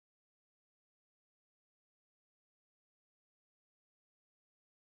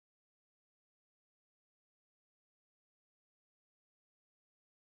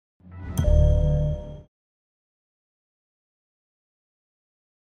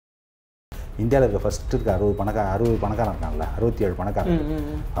இந்தியாவில் இருக்க ஃபஸ்ட்டு இருக்க 60 பணக்காரன் இருக்காங்கல்ல, 67 பணக்காரன்,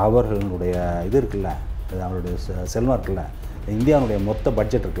 அவர்களுடைய இது இருக்குல்ல, அது அவருடைய செல்வம் இருக்குல்ல, இந்தியாவுடைய மொத்த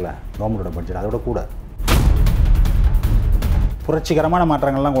பட்ஜெட் இருக்குல்ல, கவர்மெண்டோட பட்ஜெட் அதோட கூட புரட்சிகரமான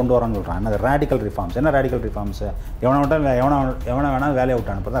மாற்றங்கள்லாம் கொண்டு வரோன்னு சொல்கிறான். என்ன ரேடிக்கல் ரிஃபார்ம்ஸ்? என்ன ரேடிக்கல் ரிஃபார்ம்ஸு? எவனை வேணால் வேலையை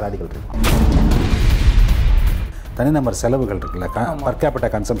விட்டு அனுப்புறது தான் ரேடிக்கல் ரிஃபார்ம். தனிநபர் செலவுகள் இருக்குல்ல, பர் கேபிட்டா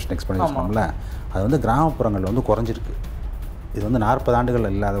கன்சம்ஷன் எக்ஸ்பெண்டிச்சர்ல, அது வந்து கிராமப்புறங்கள் வந்து குறைஞ்சிருக்கு. இது வந்து 40 ஆண்டுகள்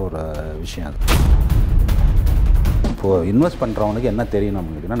இல்லாத ஒரு விஷயம். அது இப்போது இன்வெஸ்ட் பண்ணுறவனுக்கு என்ன தெரியணும்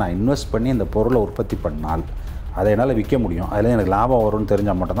அப்படின்னு கேட்டிங்கன்னா, நான் இன்வெஸ்ட் பண்ணி இந்த பொருளை உற்பத்தி பண்ணால் அதை என்னால் விற்க முடியும், அதில் எனக்கு லாபம் வரும்னு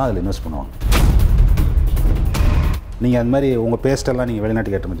தெரிஞ்சால் மட்டும்தான் அதில் இன்வெஸ்ட் பண்ணுவாங்க. நீங்கள் அது மாதிரி உங்கள் பேஸ்ட்டெல்லாம் நீங்கள்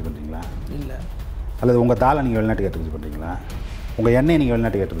வெளிநாட்டுக்கு ஏற்றுமதி பண்ணுறீங்களா? இல்லை. அல்லது உங்கள் தாளை நீங்கள் வெளிநாட்டுக்கு ஏற்றுமதி பண்ணுறீங்களா? உங்கள் எண்ணெயை நீங்கள்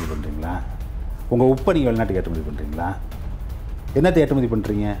வெளிநாட்டுக்கு ஏற்றுமதி பண்ணுறீங்களா? உங்கள் உப்பை நீங்கள் வெளிநாட்டுக்கு ஏற்றுமதி பண்ணுறீங்களா? என்னத்தை ஏற்றுமதி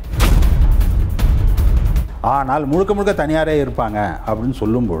பண்ணுறீங்க? ஆனால் முழுக்க முழுக்க தனியாரே இருப்பாங்க அப்படின்னு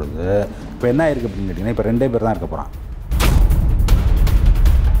சொல்லும் பொழுது இப்போ என்ன இருக்குது அப்படின்னு கேட்டிங்கன்னா, இப்போ 2 பேர் தான் இருக்க போகிறான்.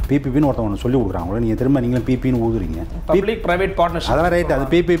 பிபிபின்னு ஒருத்தவங்க சொல்லி கொடுக்குறாங்க, நீங்கள் திரும்ப நீங்களும் பிபின்னு ஊதுறீங்க. Public private partnership. அதெல்லாம் ரைட், அது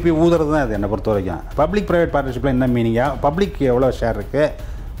பிபிபி ஊதுறது தான் அது என்னை பொறுத்த வரைக்கும். பப்ளிக் ப்ரைவேட் பார்ட்னர்ஷிப்பில் என்ன மீனிங்காக, பப்ளிக் எவ்வளோ ஷேர் இருக்குது,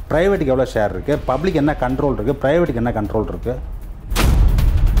 ப்ரைவேட்டுக்கு எவ்வளோ ஷேர் இருக்குது, பப்ளிக் என்ன கண்ட்ரோல் இருக்குது, ப்ரைவேட்டுக்கு என்ன கண்ட்ரோல் இருக்குது?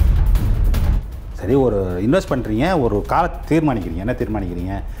 சரி, ஒரு இன்வெஸ்ட் பண்ணுறீங்க, ஒரு காலத்தை தீர்மானிக்கிறீங்க. என்ன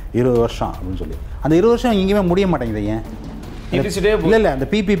தீர்மானிக்கிறீங்க? 20 வருஷம் அப்படின்னு சொல்லி. அந்த 20 வருஷம் எங்கேயுமே முடிய மாட்டேங்குது. ஏன்? இல்லை அந்த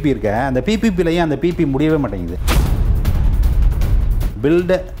பிபிபி இருக்க, அந்த பிபிபிலையும் அந்த பிபி முடியவே மாட்டேங்குது.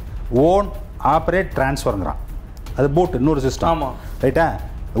 Build, own, operate, ட்ரான்ஸ்ஃபருங்கிறான். அது போட் இன்னொரு சிஸ்டம். ஆமாம், ரைட்டா?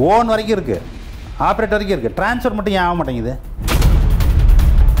 ஓன் வரைக்கும் இருக்குது, ஆப்ரேட் வரைக்கும் இருக்குது, ட்ரான்ஸ்ஃபர் மட்டும் ஏன் ஆக மாட்டேங்குது?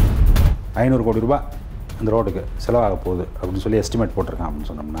 500 கோடி ரூபாய் இந்த ரோடுக்கு செலவாக போகுது அப்படின்னு சொல்லி எஸ்டிமேட் போட்டிருக்கான்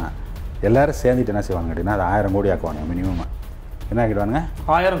அப்படின்னு சொன்னோம்னா, எல்லோரும் சேர்ந்துட்டு என்ன செய்வாங்க அப்படின்னா, அது 1000 கோடி ஆக்குவாங்க மினிமம். என்ன ஆக்கிடுவாங்க?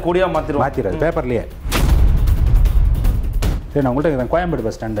 1000 கோடியாக மாற்றிடுவாது பேப்பர்லேயே. சரி, நான் உங்கள்கிட்ட கோயம்பேடு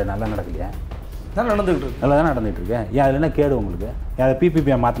பஸ் ஸ்டாண்டு நல்லா நடக்கலையா? தான் நடந்துகிட்டு இருக்கு. நல்லா தான் நடந்துகிட்டு இருக்கேன். ஏன் அதில் என்ன கேடு உங்களுக்கு? அதை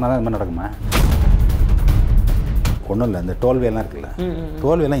பிபிபியை மாற்றினா தான் இந்த மாதிரி நடக்குமா? ஒன்றும் இல்லை, இந்த டோல்வேலாம் இருக்குல்ல,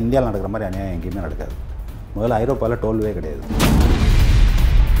 டோல்வேலாம் இந்தியாவில் நடக்கிற மாதிரி அநியாயம் எங்கேயுமே நடக்காது. முதல்ல ஐரோப்பாவில் டோல்வே கிடையாது.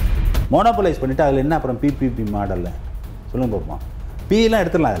 மோனோபலைஸ் பண்ணிவிட்டு அதில் என்ன அப்புறம் பிபிபி மாடலில் சொல்லுங்க பார்ப்போம். பிலாம்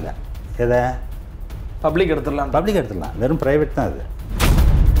எடுத்துடலாம். அதில் எதை? பப்ளிக் எடுத்துடலாம். பப்ளிக் எடுத்துடலாம், வெறும் ப்ரைவேட் தான் அது.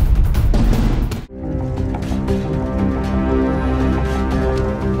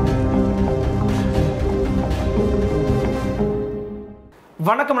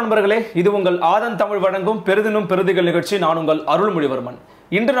 வணக்கம் நண்பர்களே, இது உங்கள் ஆதன் தமிழ் வழங்கும் பெரிதினும் பெரிதிகள் நிகழ்ச்சி. நான் உங்கள் அருள்மொழிவர்மன்.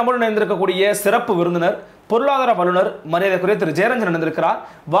 இன்று நம்மளுடன் இணைந்திருக்கக்கூடிய சிறப்பு விருந்தினர், பொருளாதார வல்லுநர், மரியாதைக்குரிய திரு ஜெயரஞ்சன் இணைந்திருக்கிறார்.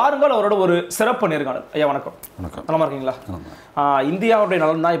 வாருங்கள் அவரோட ஒரு சிறப்பு நேர்காணல். ஐயா வணக்கம். வணக்கம். நலமா இருக்கீங்களா? இந்தியாவுடைய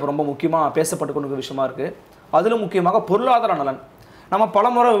நலன் தான் இப்போ ரொம்ப முக்கியமாக பேசப்பட்டு கொண்டிருக்கிற விஷயமா இருக்குது. அதிலும் முக்கியமாக பொருளாதார நலன். நம்ம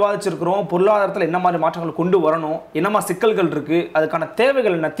பலமுறை விவாதிச்சிருக்கிறோம். பொருளாதாரத்தில் என்ன மாதிரி மாற்றங்கள் கொண்டு வரணும், என்னமா சிக்கல்கள் இருக்குது, அதுக்கான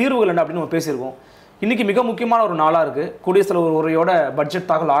தேவைகள் என்ன, தீர்வுகள் என்ன அப்படின்னு நம்ம பேசியிருக்கோம். இன்றைக்கி மிக முக்கியமான ஒரு நாளாக இருக்குது. குடியரசுத் உரையோட பட்ஜெட்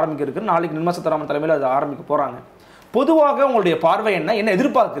தாக்கல் ஆரம்பிக்க இருக்குது. நாளைக்கு நிர்மலா சீதாராமன் தலைமையில் அது ஆரம்பிக்க போகிறாங்க. பொதுவாக உங்களுடைய பார்வை என்ன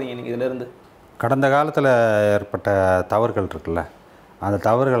எதிர்பார்க்குறீங்க நீங்கள் இதிலிருந்து? கடந்த காலத்தில் ஏற்பட்ட தவறுகள் இருக்குல்ல, அந்த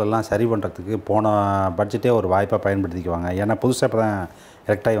தவறுகளெல்லாம் சரி பண்ணுறதுக்கு போன பட்ஜெட்டே ஒரு வாய்ப்பாக பயன்படுத்திக்குவாங்க. ஏன்னா புதுசாக இப்போ தான்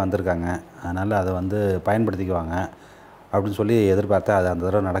எலெக்ட் ஆகி வந்திருக்காங்க, அதனால் அதை வந்து பயன்படுத்திக்குவாங்க அப்படின்னு சொல்லி எதிர்பார்த்தா அது அந்த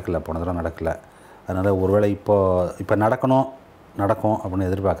தடவை நடக்கலை, போன தடவை நடக்கலை. அதனால் ஒருவேளை இப்போ நடக்கும் அப்படின்னு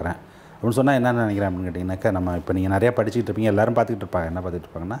எதிர்பார்க்குறேன். அப்படின்னு சொன்னால் என்ன நினைக்கிறேன் அப்படின்னு கேட்டிங்கனாக்கா, நம்ம இப்போ நீங்கள் நிறையா படிச்சுக்கிட்டு இருப்பீங்க, எல்லோரும் பார்த்துக்கிட்டு இருப்பாங்க. என்ன பார்த்துட்டு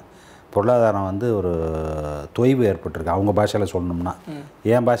இருப்பாங்கன்னா, பொருளாதாரம் வந்து ஒரு தொய்வு ஏற்பட்டிருக்கு. அவங்க பாஷையில் சொல்லணும்னா,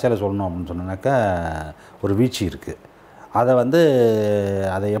 என் பாஷையில் சொல்லணும் அப்படின்னு சொன்னாக்கா ஒரு வீழ்ச்சி இருக்குது.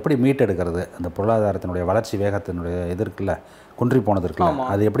 அதை எப்படி மீட்டெடுக்கிறது, அந்த பொருளாதாரத்தினுடைய வளர்ச்சி வேகத்தினுடைய இருக்குல்ல, குன்றி போனது இருக்குல்ல,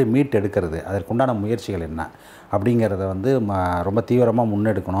 அது எப்படி மீட்டெடுக்கிறது, அதற்குண்டான முயற்சிகள் என்ன அப்படிங்கிறத வந்து ரொம்ப தீவிரமாக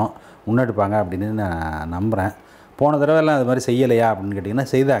முன்னெடுப்பாங்க அப்படின்னு நான் நம்புகிறேன். போன தடவைலாம் அது மாதிரி செய்யலையா அப்படின்னு கேட்டிங்கன்னா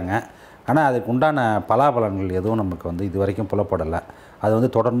செய்தாங்க. ஆனால் அதுக்கு உண்டான பலாபலன்கள் எதுவும் நமக்கு வந்து இது வரைக்கும் புலப்படலை. அது வந்து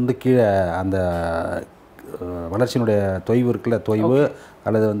தொடர்ந்து கீழே அந்த வளர்ச்சியினுடைய தொய்வு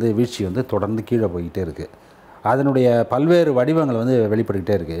அல்லது வந்து வீழ்ச்சி வந்து தொடர்ந்து கீழே போய்கிட்டே இருக்குது. அதனுடைய பல்வேறு வடிவங்கள் வந்து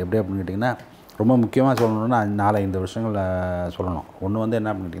வெளிப்பட்டுக்கிட்டே இருக்குது. எப்படி அப்படின்னு கேட்டிங்கன்னா, ரொம்ப முக்கியமாக சொல்லணுன்னா 4-5 விஷயங்கள் சொல்லணும். ஒன்று வந்து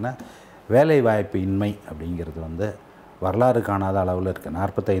என்ன அப்படின்னு கேட்டிங்கன்னா, வேலை வாய்ப்பு இன்மை அப்படிங்கிறது வந்து வரலாறு காணாத அளவில் இருக்குது.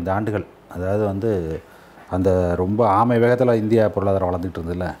 45 ஆண்டுகள், அதாவது வந்து அந்த ரொம்ப ஆமை வேகத்தில் இந்தியா பொருளாதாரம் வளர்ந்துட்டு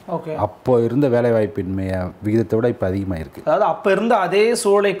இருந்ததில்ல, அப்போ இருந்த வேலைவாய்ப்பின்மையை விகிதத்தை விட இப்போ அதிகமாக இருக்குது. அதாவது அப்போ இருந்த அதே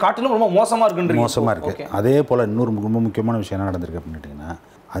சூழலை காட்டிலும் ரொம்ப மோசமாக இருக்குது. அதே போல் இன்னொரு ரொம்ப முக்கியமான விஷயம் என்ன நடந்திருக்கு அப்படின்னு கேட்டிங்கன்னா,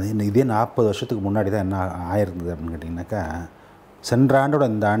 இதே 40 வருஷத்துக்கு முன்னாடி தான் என்ன ஆயிருந்தது அப்படின்னு கேட்டிங்கனாக்கா, சென்ற ஆண்டோட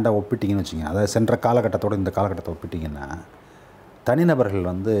இந்த ஆண்டை ஒப்பிட்டிங்கன்னு வச்சுங்க, அதாவது சென்ற காலகட்டத்தோடு இந்த காலகட்டத்தை ஒப்பிட்டிங்கன்னா, தனிநபர்கள்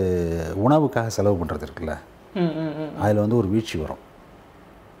வந்து உணவுக்காக செலவு பண்ணுறது இருக்குல்ல, அதில் வந்து ஒரு வீழ்ச்சி வரும்.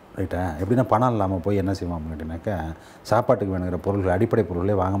 ரைட்டா? எப்படின்னா பணம் இல்லாமல் போய் என்ன செய்வோம் அப்படின்னு கேட்டிங்கனாக்கா, சாப்பாட்டுக்கு வேணுங்கிற பொருள்கள், அடிப்படை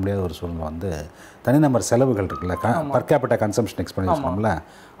பொருளே வாங்க முடியாத ஒரு சூழ்நிலை வந்து தனிநபர் செலவுகள் இருக்குல்ல, பர் கேபிட்டா கன்சம்ஷன் எக்ஸ்பெண்டிச்சர் சொன்னோம்ல,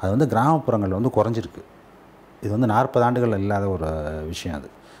 அது வந்து கிராமப்புறங்களில் வந்து குறைஞ்சிருக்கு. இது வந்து 40 ஆண்டுகள் இல்லாத ஒரு விஷயம் அது.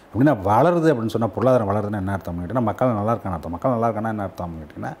 எப்படின்னா வளருது அப்படின்னு சொன்னால், பொருளாதாரம் வளருதுன்னா என்ன அர்த்தம் கேட்டிங்கன்னா, மக்கள் நல்லா இருக்கான்னு அர்த்தம். மக்கள் நல்லா இருக்கான்னா என்ன அர்த்தம்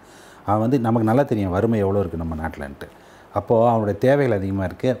கேட்டிங்கன்னா, அவன் வந்து நமக்கு நல்லா தெரியும் வறுமை எவ்வளோ இருக்குது நம்ம நாட்டில்ன்ட்டு. அப்போது அவனுடைய தேவைகள் அதிகமாக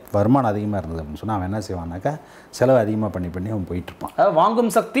இருக்குது, வருமானம் அதிகமாக இருந்தது அப்படின்னு சொன்னால் அவன் என்ன செய்வான்னாக்கா, செலவு அதிகமாக பண்ணி அவன் போயிட்டுருப்பான். வாங்கும்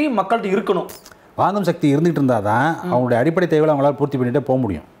சக்தி மக்கள்கிட்ட இருக்கணும். வாங்கும் சக்தி இருந்துகிட்டு இருந்தால் தான் அவங்களுடைய அடிப்படை தேவைகளை அவங்களால பூர்த்தி பண்ணிகிட்டே போக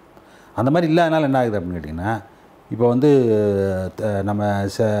முடியும். அந்த மாதிரி இல்லாதனால என்ன ஆகுது அப்படின்னு கேட்டிங்கன்னா, இப்போ வந்து நம்ம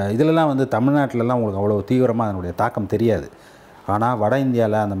இதிலலாம் வந்து தமிழ்நாட்டிலலாம் உங்களுக்கு அவ்வளோ தீவிரமாக அதனுடைய தாக்கம் தெரியாது. ஆனால் வட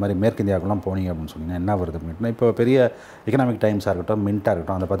இந்தியாவில் அந்த மாதிரி மேற்கு இந்தியாவுக்குலாம் போனீங்க அப்படின்னு சொன்னீங்கன்னா என்ன வருது அப்படின்னா, இப்போ பெரிய எக்கனாமிக் டைம்ஸாக இருக்கட்டும், மின்ட்டாக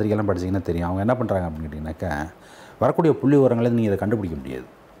இருக்கட்டும், அந்த பத்திரிகைலாம் படிச்சிங்கன்னா தெரியும். அவங்க என்ன பண்ணுறாங்க அப்படின்னு கேட்டிங்கனாக்கா, வரக்கூடிய புள்ளி விவரங்களை நீங்கள் இதை கண்டுபிடிக்க முடியாது.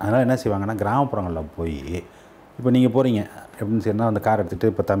 அதனால் என்ன செய்வாங்கன்னா, கிராமப்புறங்களில் போய் இப்போ நீங்கள் போகிறீங்க எப்படின்னு சொன்னால், அந்த கார்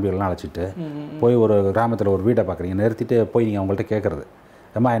எடுத்துகிட்டு இப்போ தம்பிகள்லாம் அழைச்சிட்டு போய் ஒரு கிராமத்தில் ஒரு வீட்டை பார்க்குறீங்க, நிறுத்திட்டு போய் நீங்கள் அவங்கள்ட்ட கேட்குறது,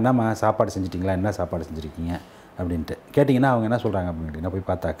 அம்மா என்னம்மா சாப்பாடு செஞ்சிட்டிங்களா, என்ன சாப்பாடு செஞ்சுருக்கீங்க அப்படின்ட்டு கேட்டிங்கன்னா அவங்க என்ன சொல்கிறாங்க அப்படின்னு கேட்டிங்கன்னா, போய்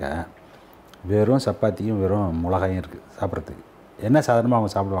பார்த்தாக்கா வெறும் சப்பாத்தியும் வெறும் மிளகாயும் இருக்குது சாப்பிட்றதுக்கு. என்ன சாதாரணமாக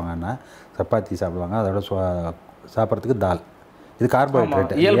அவங்க சாப்பிடுவாங்கன்னா, சப்பாத்தி சாப்பிடுவாங்க, அதோட சாப்பிட்றதுக்கு தால். இது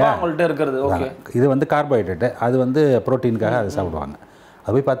கார்போஹைட்ரேட் இருக்கிறது. ஓகே, இது வந்து கார்போஹைட்ரேட்டு, அது வந்து ப்ரோட்டீனுக்காக அதை சாப்பிடுவாங்க.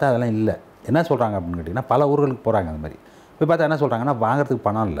 அது போய் பார்த்தா அதெல்லாம் இல்லை. என்ன சொல்கிறாங்க அப்படின்னு கேட்டிங்கன்னா, பல ஊர்களுக்கு போகிறாங்க அந்த மாதிரி போய் பார்த்தா என்ன சொல்கிறாங்கன்னா, வாங்குறதுக்கு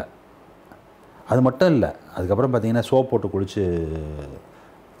பணம் இல்லை. அது மட்டும் இல்லை, அதுக்கப்புறம் பார்த்தீங்கன்னா சோப் போட்டு குளித்து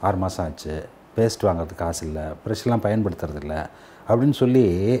 6 மாதம் ஆச்சு, பேஸ்ட் வாங்குறதுக்கு காசு இல்லை, ப்ரெஷ்லாம் பயன்படுத்துறது இல்லை அப்படின்னு சொல்லி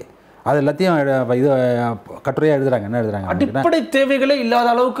அது எல்லாத்தையும் இது கட்டுரையாக எழுதுறாங்க. என்ன எழுதுறாங்க, அடிப்படை தேவைகளே இல்லாத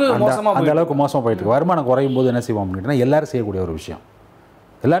அளவுக்கு அந்த அளவுக்கு மோசமாக போயிட்டு இருக்கு. வருமானம் குறையும் போது என்ன செய்வோம் அப்படின்னா, எல்லாரும் செய்யக்கூடிய ஒரு விஷயம்.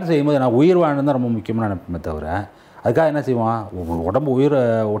 எல்லோரும் செய்யும்போது நான் உயிர் வாழணும் தான் ரொம்ப முக்கியமாக நினைப்பேமே தவிர, அதுக்காக என்ன செய்வான், உடம்பு உயிரை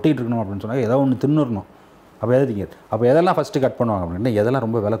ஒட்டிகிட்டு இருக்கணும் அப்படின்னு சொன்னால் ஏதோ ஒன்று தின்னுடணும். அப்போ எதிர்த்தீங்க, அப்போ எதெல்லாம் ஃபஸ்ட்டு கட் பண்ணுவாங்க அப்படின்னா, எதெல்லாம்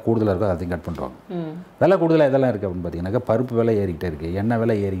ரொம்ப விலை கூடுதலாக இருக்கோ அதையும் கட் பண்ணுவாங்க. விலை கூடுதலாக எதெல்லாம் இருக்குது அப்படின்னு பார்த்தீங்கன்னாக்கா, பருப்பு விலை ஏறிக்கிட்டே இருக்குது, எண்ணெய்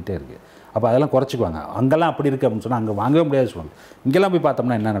விலை ஏறிக்கிட்டே இருக்குது. அப்போ அதெல்லாம் குறைச்சிக்குவாங்க. அங்கெல்லாம் அப்படி இருக்குது அப்படின்னு சொன்னால் அங்கே வாங்கவே முடியாது சொல்லுவாங்க. இங்கெல்லாம் போய்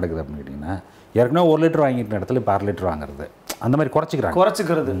பார்த்தோம்னா என்ன நடக்குது அப்படின்னு கேட்டிங்கன்னா, ஏற்கனவே 1 லிட்டர் வாங்கிட்டு இடத்துல இப்போ 1/2 லிட்டர் வாங்குறது, அந்த மாதிரி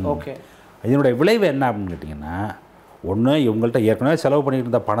குறைச்சிக்கிறது. ஓகே, இதனுடைய விளைவு என்ன அப்படின்னு கேட்டிங்கன்னா, ஒன்று இவங்கள்ட்ட ஏற்கனவே செலவு பண்ணிட்டு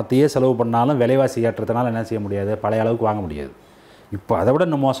இருந்த பணத்தையே செலவு பண்ணாலும் விலைவாசி ஏற்றத்தினால என்ன செய்ய முடியாது, பழைய அளவுக்கு வாங்க முடியாது. இப்போ அதை விட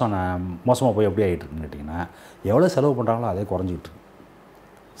இன்னும் மோசமாக போய் எப்படி ஆகிட்டு இருக்குன்னு கேட்டிங்கன்னா, எவ்வளோ செலவு பண்ணுறாங்களோ அதே குறைஞ்சிக்கிட்டு இருக்கு.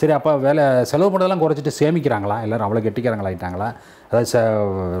 சரி, அப்போ செலவு பண்ணுறதெல்லாம் குறைச்சிட்டு சேமிக்கிறாங்களா, எல்லோரும் அவ்வளோ கெட்டிக்காரங்களாயிட்டாங்களா, அதாவது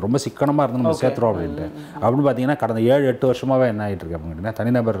ரொம்ப சிக்கனமாக இருந்து நம்ம சேர்த்துறோம் அப்படின்ட்டு அப்படின்னு பார்த்தீங்கன்னா, கடந்த 7-8 வருஷமாகவே என்ன ஆகிட்டு இருக்கு அப்படின்னு கேட்டிங்கன்னா,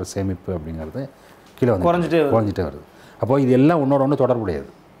 தனிநபர் சேமிப்பு அப்படிங்கிறது கீழே வந்து குறைஞ்சிட்டே வருது. அப்போது இது எல்லாம் ஒன்று தொடர்புடையது.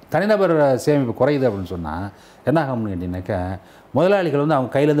 தனிநபர் சேமிப்பு குறையுது அப்படின்னு சொன்னால் என்ன ஆகும்னு கேட்டிங்கனாக்கா, முதலாளிகள் வந்து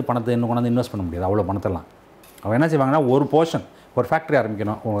அவங்க கையிலேருந்து பணத்தை இன்னும் கொண்டாந்து இன்வெஸ்ட் பண்ண முடியாது. அவ்வளோ பணத்தெல்லாம் அவங்க என்ன செய்வாங்கன்னா, ஒரு போர்ஷன், ஒரு ஃபேக்ட்ரி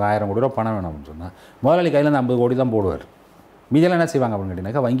ஆரம்பிக்கணும், உங்களுக்கு 1000 கோடி ரூபா பணம் வேணும் அப்படின்னு சொன்னால் முதலாளி கையிலேருந்து 50 கோடி தான் போடுவார். மீதெல்லாம் என்ன செய்வாங்க அப்படின்னு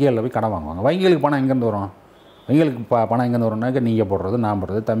கேட்டிங்கனாக்கா, வங்கிகளில் போய் கடன் வாங்குவாங்க. வங்கிகளுக்கு பணம் எங்கேருந்து வரும், வங்கிகளுக்கு பணம் எங்கேருந்து வரும்னாக்கா, நீங்கள் போடுறது, நான்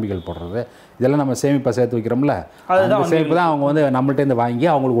போடுறது, தம்பிகள் போடுறது, இதெல்லாம் நம்ம சேமிப்பாக சேர்த்து வைக்கிறோம்ல, அந்த சேமிப்பு தான் அவங்க வந்து நம்மள்ட்டேருந்து வாங்கி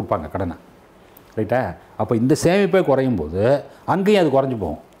அவங்களுக்கு கொடுப்பாங்க கடனை. ரைட்டா? அப்போ இந்த சேமிப்பே குறையும் போது அங்கேயும் அது குறைஞ்சி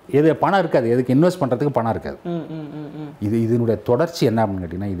போகும். எது பணம் இருக்காது, எதுக்கு இன்வெஸ்ட் பண்ணுறதுக்கு பணம் இருக்காது. இதனுடைய தொடர்ச்சி என்ன அப்படின்னு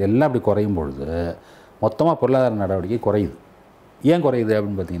கேட்டிங்கன்னா, இதெல்லாம் அப்படி குறையும் பொழுது மொத்தமாக பொருளாதார நடவடிக்கை குறையுது. ஏன் குறையுது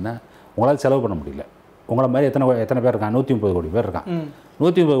அப்படின்னு பார்த்தீங்கன்னா, உங்களால் செலவு பண்ண முடியல. உங்களை மாதிரி எத்தனை பேர் இருக்கான், 130 கோடி பேர் இருக்கான்.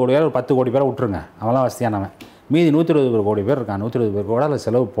 130 கோடி பேர், ஒரு 10 கோடி பேரை விட்டுருங்க, அவன்லாம் வசதியானவன். மீதி 120 கோடி பேர் இருக்கான். 120 பேர் கூட அதில்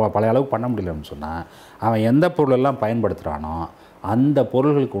செலவு பழைய அளவுக்கு பண்ண முடியலன்னு சொன்னால், அவன் எந்த பொருளெல்லாம் பயன்படுத்துகிறானோ அந்த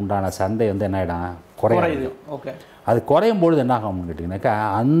பொருள்களுக்கு உண்டான சந்தை வந்து என்ன ஆகிடும், குறையுது. ஓகே, அது குறையும் பொழுது என்ன ஆகும்னு கேட்டிங்கனாக்கா,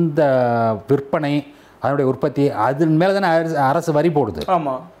 அந்த விற்பனை, அதனுடைய உற்பத்தி, அதன் மேலே தானே அரசு வரி போடுது.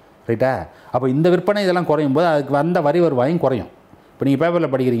 ஆமாம், ரைட்டா? அப்போ இந்த விற்பனை இதெல்லாம் குறையும் போது அதுக்கு வந்த வரி வருவாயும் குறையும். இப்போ நீங்கள்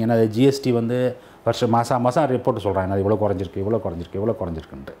பேப்பரில் படிக்கிறீங்கன்னா, அது ஜிஎஸ்டி வந்து மாதம் ரிப்போர்ட் சொல்கிறாங்க, அது இவ்வளோ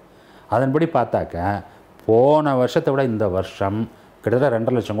குறைஞ்சிருக்குன்ட்டு. அதன்படி பார்த்தாக்க போன வருஷத்தை விட இந்த வருஷம் கிட்டத்தட்ட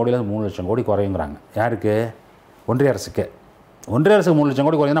 2.5 லட்சம் கோடியிலேருந்து 3 லட்சம் கோடி குறையுங்கிறாங்க. யாருக்கு? ஒன்றிய அரசுக்கு. ஒன்றிய அரசுக்கு 3 லட்சம்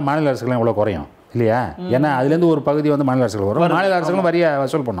கோடி குறையுதுன்னா மாநில அரசுக்கெல்லாம் எவ்வளோ குறையும் இல்லையா? ஏன்னா அதுலேருந்து ஒரு பகுதி வந்து மாநில அரசுகள் வரும், மாநில அரசுகளும் வரியை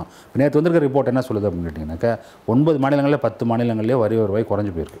வசூல் பண்ணோம். நேற்று வந்திருக்க ரிப்போர்ட் என்ன சொல்லுது அப்படின்னு கேட்டிங்கனாக்கா, 9 மாநிலங்களில் 10 மாநிலங்களிலே வரி வருவாய்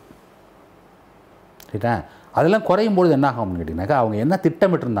குறைஞ்சி போயிருக்கு. ரைட்டா? அதெல்லாம் குறையும் பொழுது என்ன ஆகும் அப்படின்னு கேட்டிங்கனாக்கா, அவங்க என்ன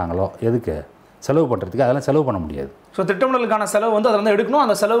திட்டமிட்டிருந்தாங்களோ எதுக்கு செலவு பண்ணுறதுக்கு, அதெல்லாம் செலவு பண்ண முடியாது. ஸோ திட்டமிடலுக்கான செலவு வந்து அதில் எடுக்கணும்,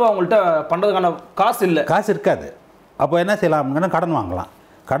 அந்த செலவு அவங்கள்ட்ட பண்ணுறதுக்கான காசு இருக்காது. அப்போ என்ன செய்யலாம்னா, கடன் வாங்கலாம்.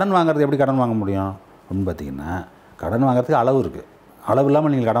 கடன் வாங்குறது எப்படி கடன் வாங்க முடியும் அப்படின்னு பார்த்தீங்கன்னா, கடன் வாங்குறதுக்கு அளவு இருக்குது. அளவு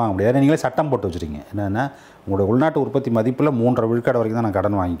இல்லாமல் நீங்கள் கடன் வாங்க முடியாது. நீங்களே சட்டம் போட்டு வச்சுருக்கீங்க, என்னென்னா உங்களோட உள்நாட்டு உற்பத்தி மதிப்பில் 3.5 விழுக்காடு வரைக்கும் தான் நான்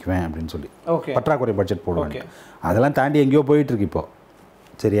கடன் வாங்கிக்குவேன் அப்படின்னு சொல்லி பற்றாக்குறை பட்ஜெட் போடுவேன். அதெல்லாம் தாண்டி எங்கேயோ போயிட்டுருக்கு இப்போது.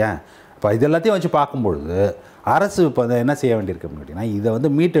 சரியா? இப்போ இது எல்லாத்தையும் வச்சு பார்க்கும்பொழுது அரசு இப்போ என்ன செய்ய வேண்டியிருக்கு அப்படின்னு கேட்டிங்கன்னா, இதை வந்து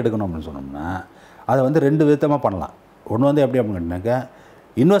மீட்டு எடுக்கணும் அப்படின்னு சொன்னோம்னா அதை வந்து 2 விதமாக பண்ணலாம். ஒன்று வந்து எப்படி அப்படின்னு கேட்டிங்கனாக்கா,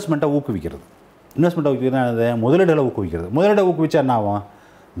 இன்வெஸ்ட்மெண்ட்டை ஊக்குவிக்கிறது. இன்வெஸ்ட்மெண்ட்டை ஊக்குவிக்கிறது முதலீடுகளை ஊக்குவிக்கிறது. முதலீடை ஊக்குவிச்சா என்ன ஆகும்?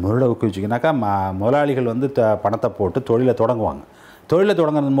 முதலீடை ஊக்குவிச்சிங்கனாக்கா முதலாளிகள் வந்து பணத்தை போட்டு தொழிலை தொடங்குவாங்க. தொழிலை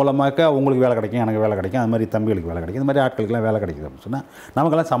தொடங்குறது மூலமாக உங்களுக்கு வேலை கிடைக்கும், எனக்கு வேலை கிடைக்கும், அது மாதிரி தம்பிகளுக்கு வேலை கிடைக்கும், இது மாதிரி ஆட்களுக்கெல்லாம் வேலை கிடைக்குது அப்படின்னு சொன்னால்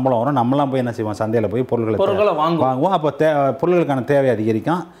நமக்கெல்லாம் சம்பளம் வரும். நம்மளாம் போய் என்ன செய்வோம்? சந்தையில் போய் பொருட்களை வாங்குவோம். அப்போ பொருட்களுக்கான தேவை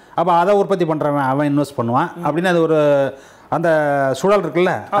அதிகரிக்கும். அப்போ அதை உற்பத்தி பண்ணுறவன் அவன் இன்வெஸ்ட் பண்ணுவான். அப்படின்னு அது ஒரு அந்த சுழல்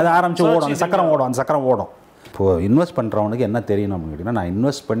இருக்குல்ல, அது ஆரம்பித்து ஓடும். அந்த சக்கரம் ஓடும். இப்போது இன்வெஸ்ட் பண்ணுறவனுக்கு என்ன தெரியணும் அப்படின்னு கேட்டிங்கன்னா, நான்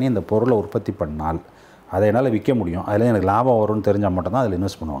இன்வெஸ்ட் பண்ணி இந்த பொருளை உற்பத்தி பண்ணால் அதை என்னால் விற்க முடியும், அதில் எனக்கு லாபம் வரும்னு தெரிஞ்சால் மட்டும்தான் அதில்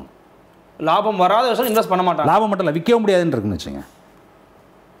இன்வெஸ்ட் பண்ணுவாங்க. லாபம் வராத விஷயம் இன்வெஸ்ட் பண்ண மாட்டாங்க. லாபம் மட்டும் இல்லை, விற்க முடியாதுன்னு இருக்குன்னு வச்சுங்க.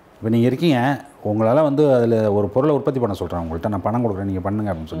 இப்போ நீங்கள் இருக்கீங்க, உங்களால் வந்து அதில் ஒரு பொருளை உற்பத்தி பண்ண சொல்கிறேன், உங்கள்கிட்ட நான் பணம் கொடுக்குறேன், நீங்கள் பண்ணுங்க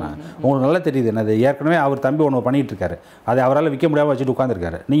அப்படின்னு சொன்னாங்க. உங்களுக்கு நல்லா தெரியுது என்னது, ஏற்கனவே அவர் தம்பி ஒன்று பண்ணிகிட்டு இருக்காரு, அதை அவரால் விற்க முடியாமல் வச்சுட்டு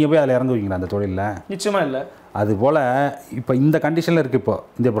உட்காந்துருக்காரு. நீங்கள் போய் அதில் இறங்குவீங்களா அந்த தொழிலில்? நிச்சயமாக இல்லை. அதுபோல் இப்போ இந்த கண்டிஷனில் இருக்குது இப்போ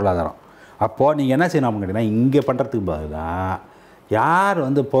இந்திய பொருளாதாரம். அப்போது நீங்கள் என்ன செய்யணும் அப்படின்னு கேட்டிங்கன்னா, இங்கே பண்ணுறதுக்கு பதிலாக யார்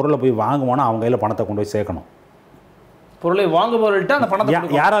வந்து பொருளை போய் வாங்குவானோ அவங்க கையில் பணத்தை கொண்டு போய் சேர்க்கணும். பொருளை வாங்குபவர்கள்ட்ட அந்த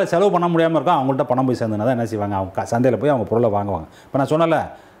பணத்தை யாரால் செலவு பண்ண முடியாமல் இருக்கோ அவங்கள்ட்ட பணம் போய் சேர்ந்துனா தான் என்ன செய்வாங்க, அவங்க சந்தையில் போய் அவங்க பொருளை வாங்குவாங்க. இப்போ நான் சொன்னல,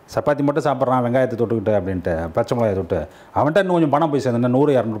 சப்பாத்தி மட்டும் சாப்பிட்றான் வெங்காயத்தை தொட்டுக்கிட்டு அப்படின்ட்டு, பச்சை மிளகாயை தொட்டு, அவன்கிட்ட இன்னும் கொஞ்சம் பணம் போய் சேர்ந்துன்னா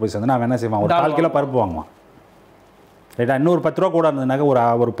 100-200 போய் சேர்ந்துன்னா அவன் என்ன செய்வான்? ஒரு 4 கிலோ பருப்பு வாங்குவான். ரைட்டா? இன்னொரு 10 ரூபா கூட இருந்ததுனாக்கா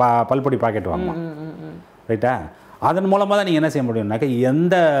ஒரு பல்பொடி பாக்கெட் வாங்குவான். ரைட்டா? அதன் மூலமாக தான் நீங்கள் என்ன செய்ய முடியும்னாக்கா,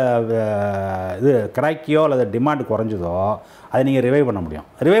 எந்த இது கிராக்கியோ அல்லது டிமாண்ட் குறைஞ்சதோ அதை நீங்கள் ரிவைவ் பண்ண முடியும்.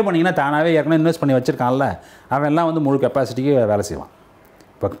 ரிவைவ் பண்ணிங்கன்னா தானாகவே ஏற்கனவே இன்வெஸ்ட் பண்ணி வச்சுருக்கான்ல, அவன் எல்லாம் வந்து முழு கெப்பாசிட்டிக்கு வேலை செய்வான்.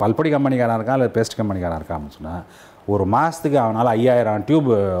 இப்போ பல்பொடி கம்பெனிக்காரன் இருக்கான் இல்லை பேஸ்ட் கம்பெனிக்காரன் இருக்கான் அப்படின்னு சொன்னால், ஒரு மாதத்துக்கு அவனால் 5000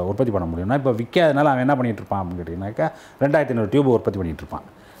 டியூப் உற்பத்தி பண்ண முடியும்னா, இப்போ விற்காதனால அவன் என்ன பண்ணிகிட்டு இருப்பான் அப்படின்னு கேட்டிங்கனாக்கா 2500 டியூப் உற்பத்தி பண்ணிகிட்டு இருப்பான்.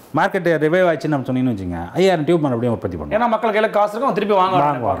 மார்க்கெட்டு ரிவைவ் ஆச்சுன்னு நம்ம சொன்னீங்கன்னு வச்சுங்க, 5000 டியூப் மறுபடியும் உற்பத்தி பண்ணுவோம். ஏன்னா மக்கள் கையில் காசு இருக்கும், திருப்பி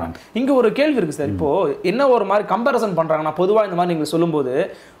வாங்குவாங்க. இங்கே ஒரு கேள்வி இருக்குது சார். இப்போது என்ன ஒரு மாதிரி கம்பேரிசன் பண்ணுறாங்கன்னா, பொதுவாக இந்த மாதிரி நீங்கள் சொல்லும்போது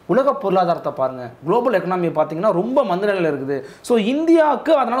உலக பொருளாதாரத்தை பாருங்கள், குளோபல் எக்கனாமியை பார்த்தீங்கன்னா ரொம்ப மந்த நிலையில் இருக்குது. ஸோ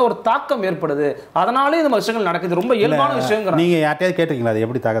இந்தியாவுக்கு அதனால் ஒரு தாக்கம் ஏற்படுது, அதனாலே இந்த மாதிரி விஷயங்கள் நடக்குது, ரொம்ப இயல்பான விஷயங்கள். நீங்கள் யார்ட்டையாவது கேட்டிருக்கீங்களா அது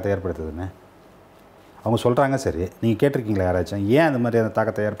எப்படி தாக்கத்தை ஏற்படுத்துதுன்னு? அவங்க சொல்கிறாங்க, சரி நீங்கள் கேட்டிருக்கீங்களா யாராச்சும் ஏன் அந்த மாதிரி அந்த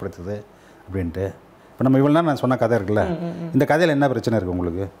தாக்கத்தை ஏற்படுத்துது அப்படின்ட்டு? இப்போ நம்ம இவ்வளோ நான் சொன்ன கதை இருக்குல்ல, இந்த கதையில் என்ன பிரச்சனை இருக்குது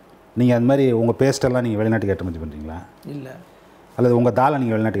உங்களுக்கு? நீங்கள் அந்த மாதிரி உங்கள் பேஸ்ட்டெல்லாம் நீங்கள் வெளிநாட்டுக்கு ஏற்றுமதி பண்ணுறீங்களா? இல்லை. அல்லது உங்கள் தாலை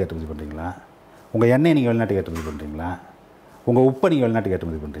நீங்கள் வெளிநாட்டுக்கு ஏற்றுமதி பண்ணுறீங்களா? உங்கள் எண்ணெய் நீங்கள் வெளிநாட்டுக்கு ஏற்றுமதி பண்ணுறீங்களா? உங்கள் உப்பை நீங்கள் வெளிநாட்டுக்கு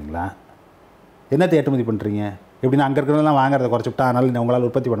ஏற்றுமதி பண்ணுறீங்களா? என்னத்தை ஏற்றுமதி பண்ணுறீங்க? எப்படின்னா அங்கே இருக்கிறதெல்லாம் வாங்குறத குறைச்சிவிட்டா அதனால் உங்களால்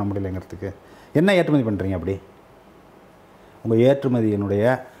உற்பத்தி பண்ண முடியலைங்கிறதுக்கு என்ன ஏற்றுமதி பண்ணுறீங்க? அப்படி உங்கள் ஏற்றுமதியினுடைய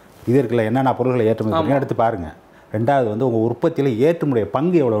இது இருக்குல்ல, என்னென்ன பொருட்களை ஏற்றுமதி பண்ணுறீங்க எடுத்து பாருங்கள். ரெண்டாவது வந்து உங்கள் உற்பத்தியில் ஏற்றுமதிய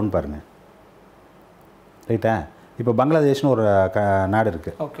பங்கு எவ்வளோன்னு பாருங்கள். ரைட்டா? இப்போ பங்களாதேஷ்னு ஒரு நாடு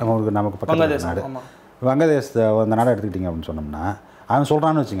இருக்குது, நமக்கு பக்கத்தில் நாடு. பங்களாதேஷ் அந்த நாடை எடுத்துக்கிட்டிங்க அப்படின்னு சொன்னோம்னா, அவன்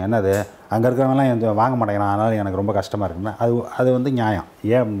சொல்கிறான்னு வச்சுங்க, என்னது அங்கே இருக்கிறவங்களாம் வாங்க மாட்டேங்கிறான், அதனால் எனக்கு ரொம்ப கஷ்டமாக இருக்குன்னா அது வந்து நியாயம்.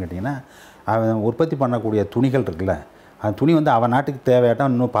 ஏன் அப்படின்னு கேட்டிங்கன்னா, அவன் உற்பத்தி பண்ணக்கூடிய துணிகள் இருக்குல்ல, அந்த துணி வந்து அவன் நாட்டுக்கு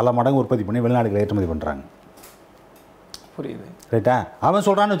தேவையாட்டம் இன்னும் பல மடங்கு உற்பத்தி பண்ணி வெளிநாடுகளை ஏற்றுமதி பண்ணுறாங்க. புரியுது. ரைட்டா? அவன்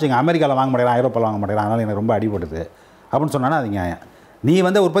சொல்கிறான்னு வச்சுங்க, அமெரிக்காவில் வாங்க மாட்டேங்கிறான், ஐரோப்பாவில் வாங்க மாட்டேங்கிறான், அதனால் எனக்கு ரொம்ப அடிபடுது அப்படின்னு சொன்னான்னா அது நியாயம். நீ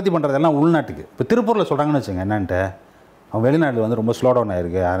வந்து உற்பத்தி பண்ணுறதெல்லாம் உள்நாட்டுக்கு. இப்போ திருப்பூரில் சொல்கிறாங்கன்னு வச்சுங்க, என்னன்ட்டு அவன் வெளிநாட்டில் வந்து ரொம்ப ஸ்லோ டவுன்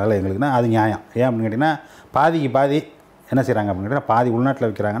ஆகிருக்கு, அதனால் எங்களுக்குன்னா அது நியாயம். ஏன் அப்படின்னு கேட்டிங்கன்னா, பாதிக்கு பாதி என்ன செய்கிறாங்க அப்படின்னு கேட்டிங்கன்னா, பாதி உள்நாட்டில்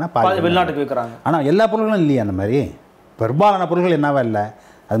விற்கிறாங்கன்னா பாதி வெளிநாட்டுக்கு விற்கிறாங்க. ஆனால் எல்லா பொருட்களும் இல்லையா அந்த மாதிரி? பெரும்பாலான பொருட்கள் என்னவா இல்லை,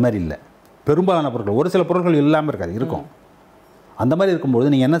 அது மாதிரி இல்லை. பெரும்பாலான பொருட்கள், ஒரு சில பொருட்கள் இல்லாமல் இருக்காது, இருக்கும். அந்த மாதிரி இருக்கும்போது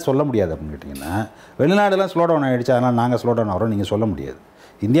நீங்கள் என்ன சொல்ல முடியாது அப்படின்னு கேட்டிங்கன்னா, வெளிநாடுலாம் ஸ்லோ டவுன் ஆகிடுச்சு அதனால் நாங்கள் ஸ்லோ டவுன் ஆகிறோம் நீங்கள் சொல்ல முடியாது.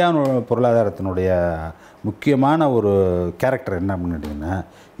 இந்தியாவின் பொருளாதாரத்தினுடைய முக்கியமான ஒரு கேரக்டர் என்ன அப்படின்னு கேட்டிங்கன்னா,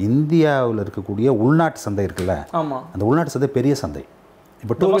 இந்தியாவில் இருக்கக்கூடிய உள்நாட்டு சந்தை இருக்குல்ல, அந்த உள்நாட்டு சந்தை பெரிய சந்தை.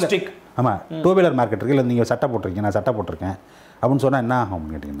 இப்போ டூ வீலர், ஆமாம், டூ வீலர் மார்க்கெட் இருக்குது, இல்லை நீங்கள் சட்டை போட்டிருக்கீங்க, நான் சட்டை போட்டிருக்கேன் அப்படின்னு சொன்னால் என்ன ஆகும்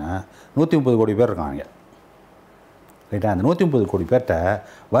அப்படின்னு கேட்டிங்கன்னா, 130 கோடி பேர் இருக்காங்க. ரைட்டா? அந்த 130 கோடி பேர்கிட்ட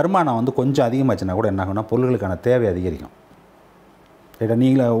வருமானம் வந்து கொஞ்சம் அதிகமாச்சுன்னா கூட என்ன ஆகும்னா, பொருள்களுக்கான தேவை அதிகரிக்கும். ரைட்டா?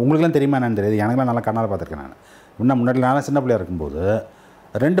 உங்களுக்குலாம் தெரியுமா என்னன்னு தெரியாது, எனக்குலாம் நல்லா கண்ணால் பார்த்துருக்கேன். நான் இன்னும் முன்னாடி நான் சின்ன பிள்ளையாக இருக்கும்போது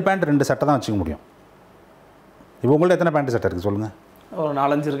 2 பேண்ட் 2 சட்டை தான் வச்சுக்க முடியும். இப்போ உங்கள்ட்ட எத்தனை பேண்ட் சட்டை இருக்குது சொல்லுங்கள்? ஒரு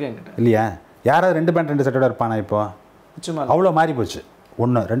 4-5 இருக்கு என்கிட்ட. இல்லையா? யாராவது 2 பேண்ட் 2 சட்டோட இருப்பானா? இப்போ அவ்வளோ மாறி போச்சு.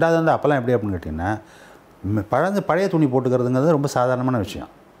 ஒன்று. ரெண்டாவது வந்து அப்போல்லாம் எப்படி அப்படின்னு கேட்டிங்கன்னா, பழைய துணி போட்டுக்கிறதுங்கிறது ரொம்ப சாதாரணமான விஷயம்.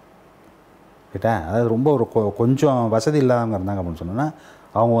 ரைட்டா? அதாவது ரொம்ப ஒரு கொஞ்சம் வசதி இல்லாதவங்க இருந்தாங்க அப்படின்னு சொன்னோன்னா,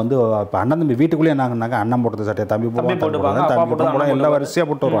 அவங்க வந்து இப்போ அண்ணன் தம்பி வீட்டுக்குள்ளேயே என்னாங்கன்னாக்கா, அண்ணன் போட்டது சட்டையை தம்பி போடுவாங்க, தம்பி போட எல்லாம் வரிசையாக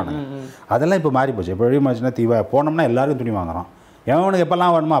போட்டு வருவாங்க. அதெல்லாம் இப்போ மாறி போச்சு. இப்போ வெளியே போனோம்னா எல்லாருக்கும் துணி வாங்குகிறோம். எவனுக்கு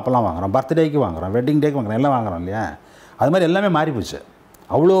எப்போல்லாம் வேணுமோ அப்போல்லாம் வாங்குகிறோம், பர்த்டேக்கு வாங்குகிறோம், வெட்டிங் டேக்கு வாங்குகிறோம், எல்லாம் வாங்குகிறோம் இல்லையா? அது மாதிரி எல்லாமே மாறி போச்சு.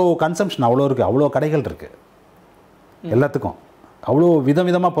 அவ்வளோ கன்சம்ஷன் அவ்வளோ இருக்குது, அவ்வளோ கடைகள் இருக்குது, எல்லாத்துக்கும் அவ்வளோ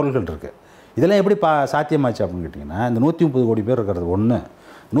விதவிதமாக பொருட்கள் இருக்குது. இதெல்லாம் எப்படி சாத்தியமாச்சு அப்படின்னு கேட்டிங்கன்னா, இந்த 130 கோடி பேர் இருக்கிறது ஒன்று,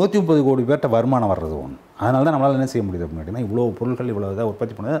 130 கோடி பேர்கிட்ட வருமானம் வர்றது ஒன்று. அதனால தான் நம்மளால் என்ன செய்ய முடியுது அப்படின்னு கேட்டிங்கன்னா, இவ்வளோ பொருட்கள் இவ்வளோ இதாக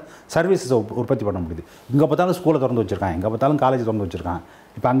உற்பத்தி பண்ண, சர்வீஸஸை உற்பத்தி பண்ண முடியுது. இங்கே பார்த்தாலும் ஸ்கூலை திறந்து வச்சுருக்கான், எங்கே பார்த்தாலும் காலேஜ் திறந்து வச்சுருக்கான்,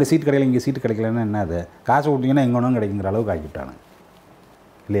 இப்போ அங்கே சீட் கிடைக்கல இங்கே சீட்டு கிடைக்கலன்னா என்ன அது, காசு கொடுத்தீங்கன்னா எங்கே ஒன்றும் கிடைக்குங்கிற அளவுக்கு ஆக்கிவிட்டானுங்க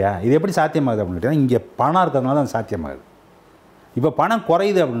இல்லையா? இது எப்படி சாத்தியமாகுது அப்படின்னு கேட்டால் இங்கே பணம் இருக்கிறதுனால தான் சாத்தியமாகுது. இப்போ பணம்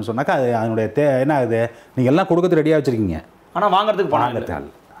குறையுது அப்படின்னு சொன்னாக்கா அது அதனுடைய என்ன ஆகுது, நீங்கள் எல்லாம் கொடுக்கறது ரெடியாக வச்சுருக்கீங்க, ஆனால் வாங்குறதுக்கு வாங்குறதுனால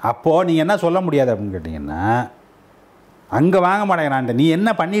அப்போது நீங்கள் என்ன சொல்ல முடியாது அப்படின்னு கேட்டிங்கன்னா, அங்கே வாங்க மாட்டேங்கிறான்ட்டு நீ என்ன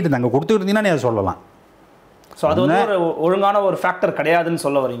பண்ணிட்டு இருந்த, அங்கே கொடுத்துட்டு இருந்தீங்கன்னா நீ அதை சொல்லலாம். ஸோ அது வந்து ஒரு ஒழுங்கான ஒரு ஃபேக்டர் கிடையாதுன்னு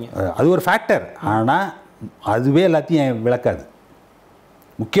சொல்ல வரீங்க. அது ஒரு ஃபேக்டர், ஆனால் அதுவே எல்லாத்தையும் விளக்காது.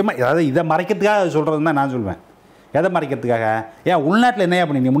 முக்கியமாக அதாவது இதை மறைக்கிறதுக்காக அது சொல்கிறது தான் நான் சொல்வேன். எதை மறைக்கிறதுக்காக? ஏன் உள்நாட்டில் என்னையா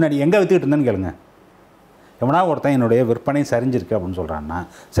பண்ணி நீ முன்னாடி எங்கே விற்றுக்கிட்டு இருந்தேன்னு கேளுங்க. எவனா ஒருத்தன் என்னுடைய விற்பனை சரிஞ்சிருக்கு அப்படின்னு சொல்கிறான்னா,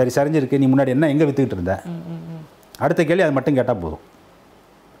 சரி சரிஞ்சிருக்கு, நீ முன்னாடி என்ன எங்கே விற்றுக்கிட்டு இருந்த? அடுத்த கேள்வி அது மட்டும் கேட்டால் போதும்.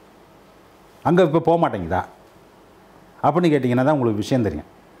 அங்கே இப்போ போக மாட்டேங்குதா அப்படின்னு கேட்டிங்கன்னா தான் உங்களுக்கு விஷயம் தெரியும்.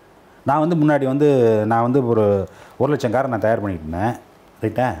 நான் வந்து முன்னாடி வந்து நான் வந்து ஒரு 1,00,000 காரை நான் தயார் பண்ணிட்டு இருந்தேன்,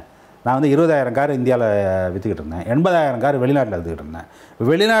 ரைட்டா? நான் வந்து 20,000 கார் இந்தியாவில் விற்றுக்கிட்டு இருந்தேன், 80,000 கார் வெளிநாட்டில் விற்றுக்கிட்டு இருந்தேன்.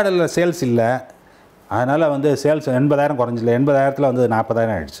 வெளிநாட்டில் சேல்ஸ் இல்லை, அதனால் வந்து சேல்ஸ் 80,000 குறைஞ்சில்ல, 80,000 வந்து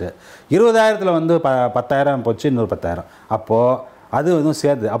 40,000 ஆகிடுச்சு, 20,000 வந்து 10,000 போச்சு, இன்னொரு 10,000. அப்போது அது வந்து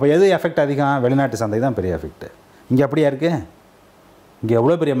சேருது. அப்போ எது எஃபெக்ட் அதிகம்? வெளிநாட்டு சந்தை தான் பெரிய எஃபெக்ட். இங்கே அப்படியா இருக்குது? இங்கே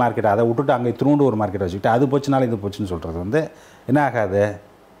எவ்வளோ பெரிய மார்க்கெட், அதை விட்டுட்டு அங்கே திருண்டு ஒரு மார்க்கெட்டை வச்சுக்கிட்டு அது போச்சுனால இது போச்சுன்னு சொல்கிறது வந்து என்ன ஆகாது,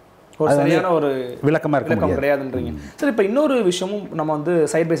 ஒரு சரியான ஒரு விளக்கம் கிடையாதுன்றீங்க. சரி, இப்போ இன்னொரு விஷயமும் நம்ம வந்து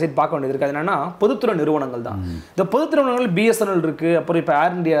சைட் பை சைட் பார்க்க வேண்டியது இருக்குது. அது என்னன்னா பொதுத்துறை நிறுவனங்கள் தான். இந்த பொதுத்துறை நிறுவனங்கள் பிஎஸ்என்எல் இருக்குது, அப்புறம் இப்போ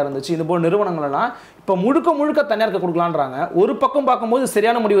ஏர் இந்தியா இருந்துச்சு, இது போல நிறுவனங்கள்லாம் இப்போ முழுக்க தனியாருக்கு கொடுக்கலான்றாங்க. ஒரு பக்கம் பார்க்கும்போது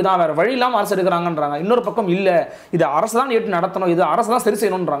சரியான முடிவு தான், வேறு வழி இல்லாமல் அரசு எடுக்கிறாங்கன்றாங்க. இன்னொரு பக்கம் இல்லை, இது அரசு தான் ஏற்று நடத்தணும், இது அரசு தான் சரி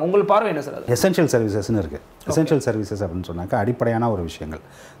செய்யணுன்றாங்க. உங்களுக்கு பார்வை என்ன சார்? அது எசென்ஷியல் சர்வீசஸ்ன்னு இருக்குது. எசென்ஷியல் சர்வீசஸ் அப்படின்னு சொன்னாக்கா அடிப்படையான ஒரு விஷயங்கள்.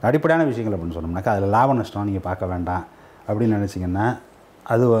 அடிப்படையான விஷயங்கள் அப்படின்னு சொன்னோம்னாக்கா அதில் லாப நஷ்டம் நீங்கள் பார்க்க வேண்டாம் அப்படின்னு நினச்சிங்கன்னா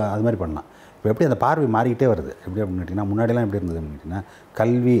அது மாதிரி பண்ணலாம். இப்போ எப்படி அந்த பார்வை மாறிக்கிட்டே வருது, எப்படி அப்படின்னு கேட்டிங்கன்னா, முன்னாடிலாம் எப்படி இருந்தது அப்படின்னு கேட்டிங்கன்னா,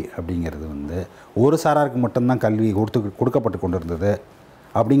 கல்வி அப்படிங்கிறது வந்து ஒரு சாராருக்கு மட்டும்தான் கல்வி கொடுக்கப்பட்டு கொண்டு இருந்தது.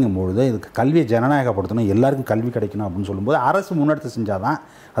 அப்படிங்கும்பொழுது இதுக்கு கல்வியை ஜனநாயகப்படுத்தணும், எல்லாருக்கும் கல்வி கிடைக்கணும் அப்படின்னு சொல்லும்போது அரசு முன்னெடுத்து செஞ்சால் தான்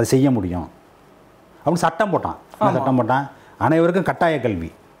அது செய்ய முடியும் அப்படின்னு சட்டம் போட்டான். சட்டம் போட்டான், அனைவருக்கும் கட்டாய கல்வி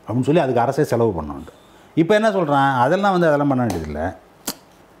அப்படின்னு சொல்லி அதுக்கு அரசே செலவு பண்ணணும். இப்போ என்ன சொல்கிறான், அதெல்லாம் பண்ண வேண்டியதில்லை,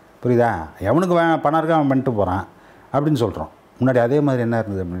 புரியுதா? எவனுக்கு பணம் இருக்கா அவன் பண்ணிட்டு போகிறான் அப்படின்னு சொல்கிறோம். முன்னாடி அதே மாதிரி என்ன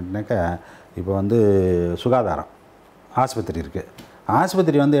இருந்தது அப்படின்னாக்கா, இப்போ வந்து சுகாதாரம் ஆஸ்பத்திரி இருக்குது.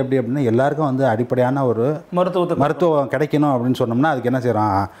 ஆஸ்பத்திரி வந்து எப்படி அப்படின்னா எல்லாருக்கும் வந்து அடிப்படையான ஒரு மருத்துவம் கிடைக்கணும் அப்படின்னு சொன்னோம்னா அதுக்கு என்ன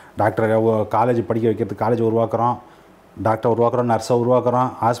செய்கிறோம், டாக்டர் காலேஜ் படிக்க வைக்கிறதுக்கு காலேஜ் உருவாக்குறோம், டாக்டர் உருவாக்குறோம், நர்ஸை உருவாக்குறோம்,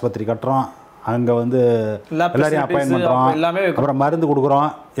 ஆஸ்பத்திரி கட்டுறோம், அங்கே வந்து எல்லாரையும் அப்பாயின் பண்ணுறோம், அப்புறம் மருந்து கொடுக்குறோம்,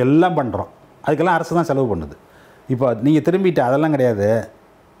 எல்லாம் பண்ணுறோம். அதுக்கெல்லாம் அரசு தான் செலவு பண்ணுது. இப்போ நீங்கள் திரும்பிட்டு அதெல்லாம் கிடையாது,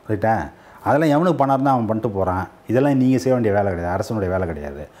 ரைட்டா? அதெல்லாம் எவனுக்கு பணம் இருந்தால் அவன் பண்ணிட்டு போகிறான், இதெல்லாம் நீங்கள் செய்ய வேண்டிய வேலை கிடையாது, அரசனுடைய வேலை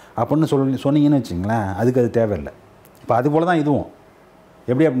கிடையாது அப்படின்னு சொன்னீங்கன்னு வச்சிங்களேன், அதுக்கு அது தேவையில்லை. இப்போ அது போல தான் இதுவும்.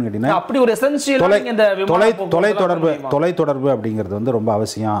 எப்படி அப்படின்னு கேட்டிங்கன்னா, அப்படி ஒரு எசென்ஷியல் தொலைத்தொடர்பு அப்படிங்கிறது வந்து ரொம்ப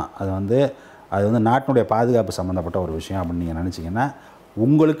அவசியம். அது வந்து நாட்டினுடைய பாதுகாப்பு சம்மந்தப்பட்ட ஒரு விஷயம் அப்படின்னு நீங்கள் நினச்சிங்கன்னா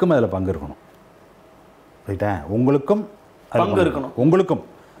உங்களுக்கும் அதில் பங்கு இருக்கணும், ரைட்டா? உங்களுக்கும் பங்கு இருக்கணும். உங்களுக்கும்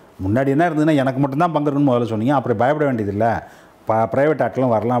முன்னாடி என்ன இருந்ததுன்னா எனக்கு மட்டும்தான் பங்கு இருக்கணும்னு முதல்ல சொன்னீங்க, அப்புறம் பயப்பட வேண்டியதில்லை, ப்ரைவேட்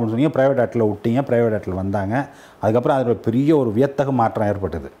ஆட்டிலும் வரலாம் அப்படின்னு சொன்னீங்க, ப்ரைவேட் ஆட்டில் விட்டீங்க, ப்ரைவேட் ஆட்டில் வந்தாங்க. அதுக்கப்புறம் அதில் பெரிய ஒரு வியத்தகு மாற்றம்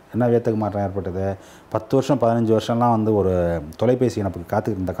ஏற்பட்டது. என்ன வியத்தகு மாற்றம் ஏற்பட்டது? 10 வருஷம் 15 வருஷம்லாம் வந்து ஒரு தொலைபேசி இணைப்புக்கு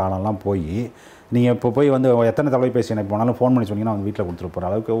காத்துக்கிட்டு இருந்த காலம்லாம் போய் நீங்கள் இப்போ போய் வந்து எத்தனை தொலைபேசி இணைப்பு போனாலும் ஃபோன் பண்ணி சொன்னீங்கன்னா அவங்க வீட்டில் கொடுத்துட்டு போகிற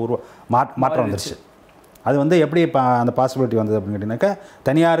அளவுக்கு ஒரு மாற்றம் வந்துருச்சு. அது வந்து எப்படி இப்போ அந்த பாசிபிலிட்டி வந்தது அப்படின்னு கேட்டிங்கனாக்கா,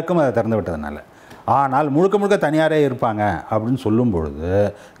 தனியாருக்கும் அதை திறந்து விட்டதுனால. ஆனால் முழுக்க தனியாரே இருப்பாங்க அப்படின்னு சொல்லும் பொழுது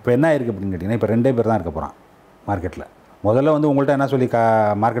இப்போ என்ன இருக்குது அப்படின்னு கேட்டிங்கன்னா, இப்போ 2 பேர் தான் இருக்க போகிறான் மார்க்கெட்டில். முதல்ல வந்து உங்கள்கிட்ட என்ன சொல்லி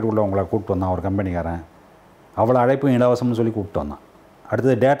மார்க்கெட்டுக்குள்ளே உங்களை கூப்பிட்டு வந்தான் ஒரு கம்பெனிக்காரன், அவ்வளோ அழைப்பும் இலவசம்னு சொல்லி கூப்பிட்டு வந்தான்.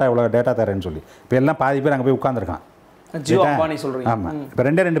 அடுத்தது இவ்வளோ டேட்டா தரேன்னு சொல்லி இப்போ எல்லாம் பாதி பேர் அங்கே போய் உட்காந்துருக்கான். ஆமாம், இப்போ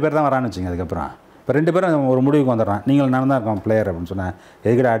 2 பேர் தான் வரான்னு வச்சுங்க. அதுக்கப்புறம் இப்போ 2 பேரும் ஒரு முடிவுக்கு வந்துடுறான், நீங்கள் நான் தான் இருக்கோம் பிளேயர் அப்படின்னு சொன்னேன்,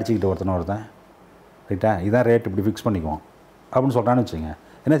 எதுக்கிட்ட அடிச்சுக்கிட்டு ஒருத்தன் ரைட்டா, இதான் ரேட் இப்படி ஃபிக்ஸ் பண்ணிக்குவோம் அப்படின்னு சொல்கிறான்னு வச்சுங்க.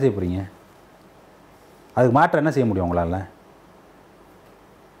 என்ன செய்ய போகிறீங்க? அதுக்கு மாற்றம் என்ன செய்ய முடியும் உங்களால்?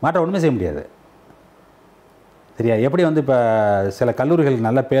 மாற்றம் ஒன்றுமே செய்ய முடியாது, சரியா? எப்படி வந்து இப்போ சில கல்லூரிகளுக்கு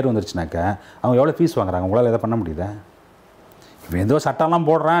நல்ல பேர் வந்துருச்சுனாக்கா அவங்க எவ்வளோ ஃபீஸ் வாங்குறாங்க, உங்களால் எதை பண்ண முடியுதா? இவன் ஏதோ சட்டம்லாம்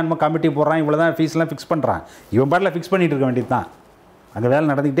போடுறான், இன்னும் கமிட்டி போடுறான், இவ்வளோ தான் ஃபீஸ்லாம் ஃபிக்ஸ் பண்ணுறான், இவன் பாட்டில் ஃபிக்ஸ் பண்ணிகிட்டு இருக்க வேண்டியது தான். அங்கே வேலை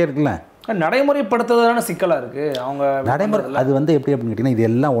நடந்துக்கிட்டே இருக்குல்ல. நடைமுறைப்படுத்துறதான சிக்கலாக இருக்குது அவங்க நடைமுறை. அது வந்து எப்படி அப்படின்னு கேட்டிங்கன்னா, இது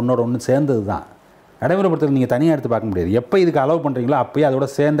எல்லாம் ஒன்று சேர்ந்தது தான். நடைமுறைப்படுத்துறது நீங்கள் தனியாக எடுத்து பார்க்க முடியாது. எப்போ இதுக்கு அலோவ் பண்ணுறீங்களோ அப்போயே அதோட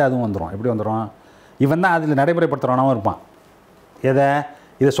சேர்ந்து அதுவும் வந்துடும். எப்படி வந்துடும்? இவன் தான் அதில் நடைமுறைப்படுத்துகிறவனாகவும் இருப்பான்.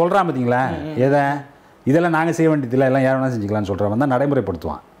 இதை சொல்கிறான் பார்த்தீங்களா, இதெல்லாம் நாங்கள் செய்ய வேண்டியதில்லை, எல்லாம் யார் வேணால் செஞ்சுக்கலான்னு சொல்கிறவன் தான்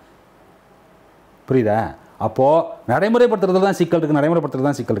நடைமுறைப்படுத்துவான். புரியுதா? அப்போது நடைமுறைப்படுத்துறது தான் சிக்கல்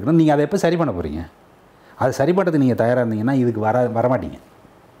இருக்குன்னு நீங்கள் அதை எப்போ சரி பண்ண போகிறீங்க? அது சரி பண்ணுறது நீங்கள் தயாராக இருந்தீங்கன்னா இதுக்கு வரமாட்டீங்க.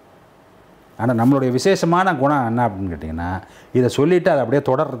 ஆனால் நம்மளுடைய விசேஷமான குணம் என்ன அப்படின்னு கேட்டிங்கன்னா, இதை சொல்லிவிட்டு அதை அப்படியே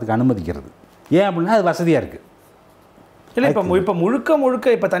தொடர்றதுக்கு அனுமதிக்கிறது. ஏன் அப்படின்னா அது வசதியாக இருக்குது. இல்லை இப்போ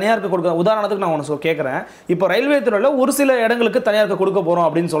முழுக்க இப்போ தனியாருக்கு கொடுக்க, உதாரணத்துக்கு நான் ஒன்று கேட்குறேன். இப்போ ரயில்வே துறையில் ஒரு சில இடங்களுக்கு தனியாருக்கு கொடுக்க போகிறோம்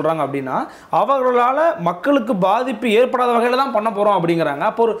அப்படின்னு சொல்கிறாங்க. அப்படின்னா அவர்களால் மக்களுக்கு பாதிப்பு ஏற்படாத வகையில் தான் பண்ண போகிறோம் அப்படிங்கிறாங்க.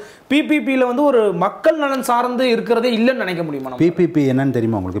 அப்போ ஒரு பிபிபியில் வந்து ஒரு மக்கள் நலன் சார்ந்து இருக்கிறதே இல்லைன்னு நினைக்க முடியுமா? பிபிபி என்னன்னு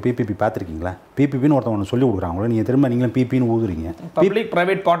தெரியுமா உங்களுக்கு? பிபிபி பார்த்துருக்கீங்களா? பிபிபின்னு ஒருத்தவங்க சொல்லி கொடுக்குறாங்களோ, நீங்கள் திரும்ப நீங்களும் பிபின்னு ஊதுறீங்க. Public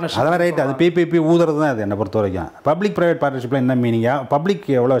private partnership. அதெல்லாம் ரைட். அது பிபிபி ஊதுறது தான் அது என்னை பொறுத்த வரைக்கும். பப்ளிக் ப்ரைவேட் பார்ட்னர்ஷிப்பில் என்ன மீனிங்கா? பப்ளிக்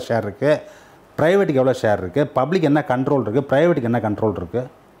எவ்வளோ ஷேர் இருக்குது, ப்ரைவேட்டுக்கு எவ்வளோ ஷேர் இருக்குது, பப்ளிக் என்ன கண்ட்ரோல் இருக்குது, ப்ரைவேட்டுக்கு என்ன கண்ட்ரோல் இருக்குது,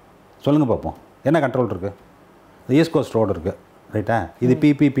 சொல்லுங்கள் பார்ப்போம். என்ன கண்ட்ரோல் இருக்குது? ஈஸ்ட் கோஸ்ட் ரோடு இருக்குது, ரைட்டா? இது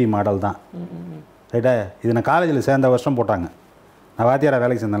பிபிபி மாடல் தான், ரைட்டா? இது நான் காலேஜில் சேர்ந்த வருஷம் போட்டாங்க. நான் வாத்தியாராக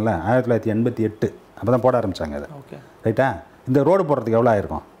வேலைக்கு சேர்ந்தேன்ல 1988, அப்போ தான் போட ஆரம்பித்தாங்க அதை, ரைட்டா? இந்த ரோடு போடுறதுக்கு எவ்வளோ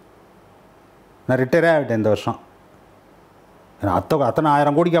ஆயிருக்கும்? நான் ரிட்டையரே ஆகிட்டேன் இந்த வருஷம். அத்தனை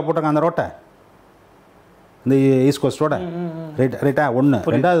 1000 கோடிக்காக போட்டாங்க அந்த ரோட்டை, இந்த ஈஸ்ட் கோஸ்ட் ரோடை, ரைட்டா? ஒன்று.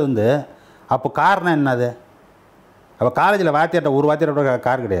 ரெண்டாவது வந்து அப்போ காரணம் என்னது? அப்போ காலேஜில் வாத்தியார்ட்ட ஒரு வாத்தியாரோட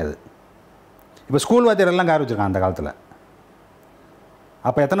கார் கிடையாது. இப்போ ஸ்கூல் வாத்தியாரெல்லாம் கார் வச்சுருக்காங்க அந்த காலத்தில்.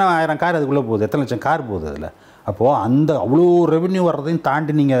 அப்போ எத்தனை 1000 கார் அதுக்குள்ளே போகுது, எத்தனை லட்சம் கார் போகுது அதில். அப்போது அந்த அவ்வளோ ரெவென்யூ வர்றதையும்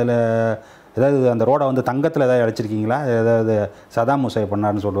தாண்டி நீங்கள் அதில் ஏதாவது அந்த ரோடை வந்து தங்கத்தில் ஏதாவது அழைச்சிருக்கீங்களா? ஏதாவது சதாம் ஹுசைன்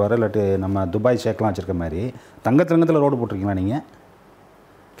பண்ணார்னு சொல்லுவார், இல்லாட்டி நம்ம துபாய் ஷேக்லாம் வச்சுருக்க மாதிரி தங்கத்தில் ரோடு போட்டிருக்கீங்களா நீங்கள்?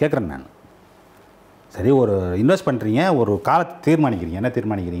 கேட்குறேன் நான். சரி, ஒரு இன்வெஸ்ட் பண்ணுறீங்க, ஒரு காலத்தை தீர்மானிக்கிறீங்க. என்ன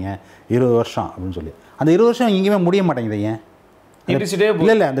தீர்மானிக்கிறீங்க? 20 வருஷம் அப்படின்னு சொல்லி. அந்த 20 வருஷம் எங்கேயுமே முடிய மாட்டேங்குது. ஏன்?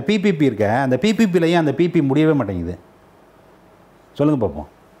 இல்லை அந்த பிபிபி இருக்க, அந்த பிபிபியில் ஏன் அந்த பிபி முடியவே மாட்டேங்குது? சொல்லுங்கள் பார்ப்போம்.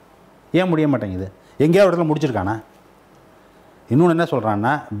 ஏன் முடிய மாட்டேங்குது? எங்கேயாவது இடத்துல முடிச்சிருக்கானா? இன்னொன்று என்ன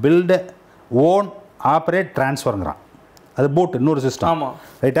சொல்கிறான்னா, பில்டு ஓன் ஆப்ரேட் ட்ரான்ஸ்ஃபருங்கிறான். அது போட் இன்னொரு சிஸ்டம்,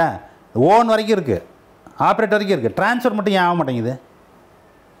 ரைட்டா? ஓன் வரைக்கும் இருக்குது, ஆப்ரேட் வரைக்கும் இருக்குது, ட்ரான்ஸ்ஃபர் மட்டும் ஏன் ஆக மாட்டேங்குது?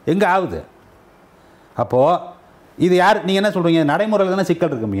 எங்கே ஆகுது? அப்போது இது யார்? நீங்கள் என்ன சொல்கிறீங்க? நடைமுறையில் தானே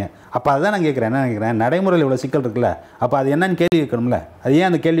சிக்கல் இருக்குங்க. அப்போ அதுதான் நான் கேட்குறேன். என்ன நினைக்கிறேன், நடைமுறையில் இவ்வளோ சிக்கல் இருக்குல்ல, அப்போ அது என்னன்னு கேள்வி கேட்கணும்ல. அது ஏன்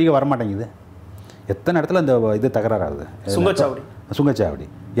அந்த கேள்விக்கு வரமாட்டேங்குது? எத்தனை இடத்துல இந்த இது தகராறாகுது? சுங்கச்சாவடி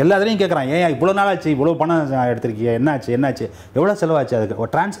எல்லாத்துலேயும் கேட்குறான். ஏன் இவ்வளோ நாள் ஆச்சு, இவ்வளோ பணம் எடுத்திருக்கீங்க, என்னாச்சு, எவ்வளோ செலவாச்சு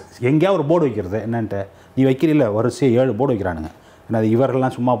அதுக்கு? எங்கேயாவது ஒரு போர்டு வைக்கிறது என்னன்ட்டு நீ வைக்கிறீல்ல, வரிசையாக 7 போர்டு வைக்கிறானுங்க. ஏன்னா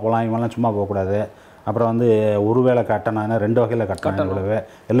இவர்கள்லாம் சும்மா போகலாம், இவங்கெல்லாம் சும்மா போகக்கூடாது. அப்புறம் வந்து ஒரு வேளை கட்டணம் 2 வகையில் கட்டணம், இவ்வளவு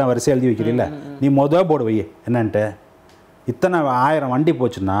எல்லாம் வரிசையாக எழுதி வைக்கிறீல்ல. நீ மொதல் போர்டு வை என்னன்ட்டு. இத்தனை 1000 வண்டி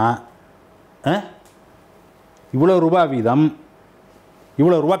போச்சுன்னா இவ்வளோ ரூபா வீதம்,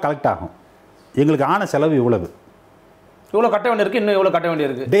 இவ்வளோ ரூபா கலெக்ட் ஆகும். எங்களுக்கு ஆன செலவு இவ்வளவு கட்ட வேண்டியிருக்கு, இன்னும் எவ்வளோ கட்ட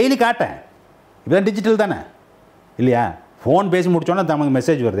வேண்டியிருக்கு. டெய்லி காட்டேன். இதுதான் டிஜிட்டல் தானே இல்லையா? ஃபோன் பேசி முடிச்சோன்னா நமக்கு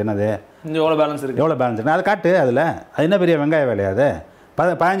மெசேஜ் வருது, என்னது எவ்வளோ பேலன்ஸ் இருக்குது, எவ்வளோ பேலன்ஸ் இருக்குது, அதை காட்டு. அதில் அது என்ன பெரிய வெங்காய வேலையாது?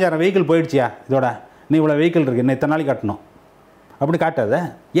 15,000 வெஹிக்கிள் போயிடுச்சியா, இதோட நீ இவ்வளோ வெஹிக்கிள் இருக்குது, இன்னும் இத்தனை நாளைக்கு கட்டணும் அப்படி காட்டாத.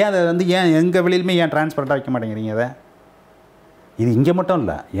 ஏன் அதை வந்து ஏன் எங்கள் வெளியிலுமே ஏன் டிரான்ஸ்பரண்ட்டாக வைக்க மாட்டேங்கிறீங்க? அதை இது இங்கே மட்டும்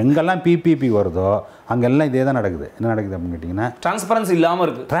இல்லை, எங்கெல்லாம் பிபிபி வருதோ அங்கெல்லாம் இதே தான் நடக்குது. என்ன நடக்குது அப்படின்னு கேட்டிங்கன்னா, டிரான்ஸ்பரன்சி இல்லாமல்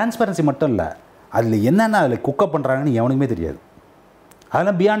இருக்குது. டிரான்ஸ்பரன்சி மட்டும் இல்லை, அதில் என்னென்ன அதில் குக்கப் பண்ணுறாங்கன்னு எவனுக்குமே தெரியாது.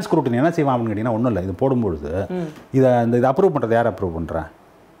 அதெல்லாம் பியாண்ட் ஸ்க்ரூட்டினி. என்ன செய்வான் அப்படின்னு கேட்டிங்கன்னா, ஒன்றும் இல்லை, இது போடும்பொழுது இதை அப்ரூவ் பண்ணுறது யார் அப்ரூவ் பண்ணுறா?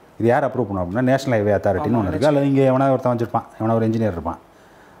 இது யார் அப்ரூவ் பண்ணோம் அப்படின்னா, நேஷனல் ஹைவே அத்தாரிட்டின்னு ஒன்று இருக்குது. அதில் இங்கே எவனா ஒருத்தன் வச்சுருப்பான், எவனா ஒரு இன்ஜினியர் இருப்பான்.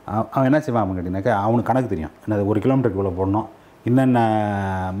 அவன் என்ன செய்வான் அப்படின்னு கேட்டிங்கனாக்கா, அவனுக்கு கணக்கு தெரியும். என்னது 1 கிலோமீட்டருக்கு இவ்வளோ போடணும், என்னென்ன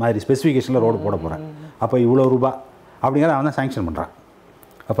மாதிரி ஸ்பெசிஃபிகேஷனில் ரோடு போட போகிறேன், அப்போ இவ்வளோ ரூபா அப்படிங்கிறத அவன் தான் சாங்ஷன் பண்ணுறான்.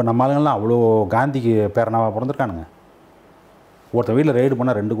 அப்போ நம்ம ஆளுங்கள்லாம் அவ்வளோ காந்திக்கு பேரனாவாக பிறந்திருக்கானுங்க. ஒருத்தர் வீட்டில் ரைடு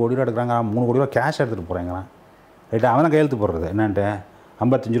பண்ணால் 2 கோடி ரூபா எடுக்கிறாங்க, 3 கோடி ரூபா கேஷ் எடுத்துகிட்டு போகிறாங்கிறான், ரைட்டா? அவன் தான் கையெழுத்து போடுறது. என்னன்ட்டு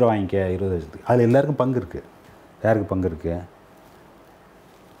 55 ரூபா வாங்கிக்க 20 வருஷத்துக்கு. அதில் எல்லாருக்கும் பங்கு இருக்குது. யாருக்கு பங்கு இருக்குது?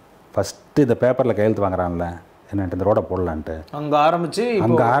 ஃபஸ்ட்டு இந்த பேப்பரில் கையெழுத்து வாங்குறான்ல, என்னன்ட்டு இந்த ரோடை போடலான்ட்டு அங்கே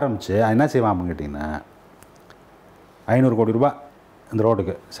ஆரம்பித்து என்ன செய்வான் அப்படின்னு கேட்டிங்கன்னா, 500 கோடி ரூபா இந்த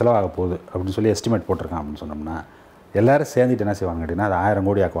ரோடுக்கு செலவாக போகுது அப்படின்னு சொல்லி எஸ்டிமேட் போட்டிருக்கான் அப்படின்னு சொன்னோம்னா, எல்லோரும் சேர்ந்துட்டு என்ன செய்வாங்க கேட்டிங்கன்னா, அது 1000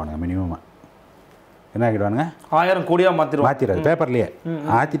 கோடி ஆக்குவானுங்க மினிமமாக. என்ன ஆக்கிடுவானுங்க? 1000 கோடியாக மாற்றிடுறது பேப்பர்லேயே.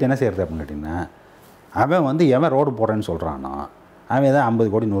 ஆற்றிட்டு என்ன செய்கிறது அப்படின்னு கேட்டிங்கன்னா, அவன் வந்து எவன் ரோடு போடுறேன்னு சொல்கிறானோ அவன் ஏதாவது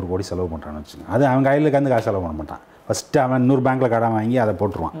 50 கோடி 100 கோடி செலவு பண்ணுறான்னு வச்சுக்கோங்க. அது அவன் கையில் கந்து காசு செலவு பண்ண மாட்டான். ஃபஸ்ட்டு அவன் 100 பேங்க்கில் கடன் வாங்கி அதை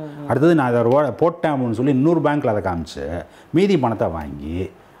போட்டுருவான். அடுத்தது நான் அதை போட்டேன் அப்படின்னு சொல்லி 100 பேங்க்கில் அதை காமிச்சு மீதி பணத்தை வாங்கி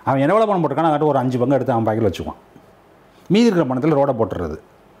அவன் எவ்வளோ பணம் போட்டிருக்கானோ அதை ஒரு 5 பங்கு எடுத்து அவன் பாக்கெட்டில் வச்சுக்குவான். மீதி இருக்கிற பணத்தில் ரோடை போட்டுறது.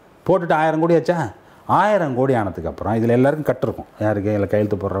 போட்டுட்டு 1000 கோடி ஆச்சா, 1000 கோடி ஆனதுக்கப்புறம் இதில் எல்லாருக்கும் கட்டிருக்கும். யாருக்கு? இதில்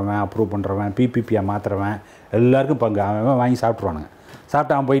கையெழுத்து போடுறவன், அப்ரூவ் பண்ணுறவன், பிபிபியாக மாற்றுறவன் எல்லாருக்கும் பங்கு. அவன் வாங்கி சாப்பிட்ருவானுங்க.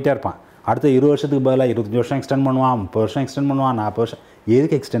 சாப்பிட்டு அவன் போயிட்டே இருப்பான். அடுத்த 20 வருஷத்துக்கு பதிலாக 25 வருஷம் எக்ஸ்டெண்ட் பண்ணுவான், 30 வருஷம் எக்ஸ்டெண்ட் பண்ணுவான், 40 வருஷம்.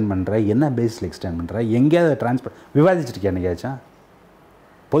 எதுக்கு எக்ஸ்டெண்ட் பண்ணுற? என்ன பேஸில் எக்ஸ்டெண்ட் பண்ணுற? எங்கேயாவது ட்ரான்ஸ்பர் விவாதிச்சிருக்கியா என்னைக்காச்சும்?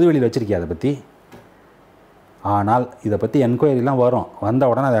 பொது வெளியில் வச்சுருக்கியா அதை பற்றி? ஆனால் இதை பற்றி என்கொயரிலாம் வரும். வந்த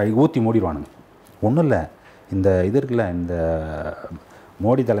உடனே அதை ஊற்றி மூடிடுவானுங்க. ஒன்றும் இல்லை, இந்த இது இருக்குல்ல, இந்த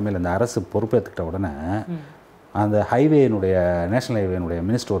மோடி தலைமையில் இந்த அரசு பொறுப்பேற்றுக்கிட்ட உடனே அந்த ஹைவேனுடைய நேஷனல் ஹைவேனுடைய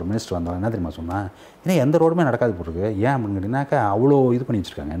ஒரு மினிஸ்டர் வந்தாங்க. என்ன தெரியுமா சொன்னால், ஏன்னா எந்த ரோடுமே நடக்காது போட்டுருக்கு. ஏன் அப்படின்னு கேட்டிங்கனாக்கா அவ்வளோ இது பண்ணி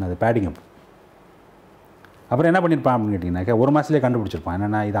வச்சுருக்காங்க. என்ன அது பேடிங் அப். அப்புறம் என்ன பண்ணியிருப்பான் அப்படின்னு கேட்டிங்கனாக்கா ஒரு மாதத்துலேயே கண்டுபிடிச்சிருப்பான்.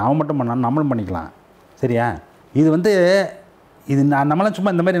 என்னென்னா இது அவன் மட்டும் பண்ணாலும் நம்மளும் பண்ணிக்கலாம். சரியா? இது நம்மளாம்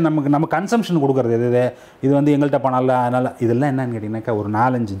சும்மா இந்த மாதிரி நம்ம கன்சம்ஷன் கொடுக்குறது இது எங்கள்கிட்ட பண்ணல. அதனால் இதெல்லாம் என்னன்னு கேட்டிங்கனாக்கா ஒரு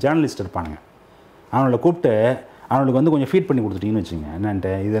 4-5 ஜேர்னலிஸ்ட் இருப்பானுங்க. அவங்கள கூப்பிட்டு அவனுக்கு கொஞ்சம் ஃபீட் பண்ணி கொடுத்துட்டிங்கன்னு வச்சுங்க. என்னன்ட்டு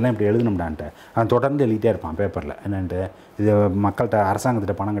இதெல்லாம் இப்படி எழுதணும்டான்ட்டு அவன் தொடர்ந்து எழுதிட்டே இருப்பான் பேப்பரில். என்னன்ட்டு இது மக்கள்கிட்ட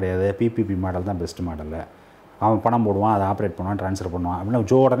அரசாங்கத்திட்ட பணம் கிடையாது, பிபிபி மாடல் தான் பெஸ்ட் மாடல். அவன் பணம் போடுவான், அதை ஆப்ரேட் பண்ணுவான், ட்ரான்ஸ்ஃபர் பண்ணுவான்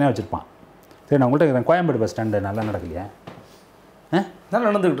அப்படின்னு உடனே வச்சுருப்பான். சரி, நான் உங்கள்கிட்ட கோயம்பேடு பஸ் ஸ்டாண்டு நல்லா நடக்கலையா? நல்லா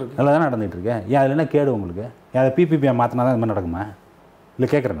நடந்துகிட்டு இருக்கு. நல்லா தான் நடந்துகிட்டு இருக்கேன். ஏன் அதில் என்ன கேடு உங்களுக்கு? ஏன் அதை பிபிபியை மாற்றினா தான் இது மாதிரி நடக்குமா? இல்லை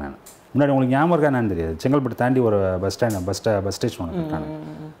கேட்குறேன் நான். முன்னாடி உங்களுக்கு ஞாபகம் இருக்கா என்னன்னு தெரியாது. செங்கல்பட்டு தாண்டி ஒரு பஸ் ஸ்டேஷன் ஒன்று இருக்காங்க.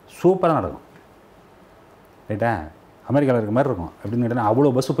 சூப்பராக நடக்கும். ரைட்டா? அமெரிக்காவில் இருக்க மாதிரி இருக்கும். எப்படின்னு கேட்டிங்கன்னா அவ்வளோ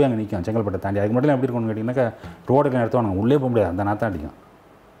பஸ்ஸு போய் அங்கே நிற்கும் செங்கல்பட்டை தாண்டி. அதுக்கு மட்டும் எப்படி இருக்கும்னு கேட்டிங்கன்னாக்கா ரோடுக்கு நடத்துவாங்க, உள்ளே போக முடியாது, அந்த நாற்றம் அடிக்கும்.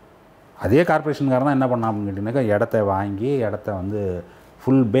 அதே கார்பரேஷன்காரன் தான் என்ன பண்ணான் அப்படின்னு கேட்டிங்கனாக்கா இடத்த வாங்கி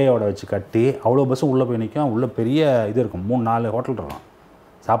ஃபுல் பேயோட வச்சு கட்டி அவ்வளோ பஸ்ஸும் உள்ளே போய் நிற்கும். உள்ளே பெரிய இது இருக்கும், 3-4 ஹோட்டல் இருக்கும்.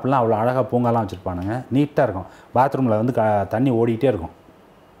 சாப்பிட்லாம் அவ்வளோ அழகாக பூங்காலாம் வச்சுருப்பானுங்க. நீட்டாக இருக்கும். பாத்ரூமில் தண்ணி ஓடிக்கிட்டே இருக்கும்,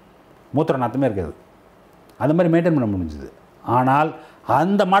 மூத்திர நாற்றமே இருக்காது. அந்த மாதிரி மெயின்டைன் பண்ண முடிஞ்சுது. ஆனால்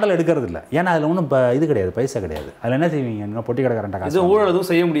அந்த மாடல் எடுக்கிறது இல்லை. ஏன்னா அதில் ஒன்றும் இப்போ இது கிடையாது, பைசா கிடையாது. அதில் என்ன செய்வீங்க? பொட்டி கடைக்காரன்ட்ட காசு ஊழல் எதுவும்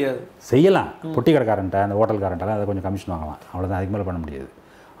செய்ய முடியாது. செய்யலாம். பொட்டி கடைக்காரன்ட்ட அந்த ஹோட்டல்காரன்ட்டாலாம் அதை கொஞ்சம் கமிஷன் வாங்கலாம், அவ்வளோதான். அதுக்கு மேலே பண்ண முடியாது.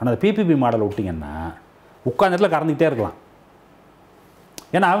 ஆனால் அந்த பிபிபி மாடல் விட்டிங்கன்னா உட்காந்த இடத்துல கறந்துக்கிட்டே இருக்கலாம்.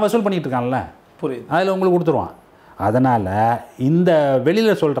 ஏன்னா அவன் வசூல் பண்ணிகிட்டு இருக்கான்ல, புரியுது, அதில் உங்களுக்கு கொடுத்துருவான். அதனால் இந்த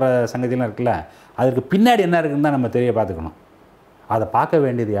வெளியில் சொல்கிற சங்கதியெலாம் இருக்குல்ல, அதுக்கு பின்னாடி என்ன இருக்குன்னு தான் நம்ம பார்த்துக்கணும். அதை பார்க்க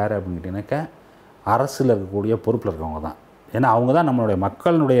வேண்டியது யார் அப்படின்னு கேட்டிங்கனாக்கா அரசில் இருக்கக்கூடிய பொறுப்பில் இருக்கவங்க தான். ஏன்னா அவங்க தான் நம்மளுடைய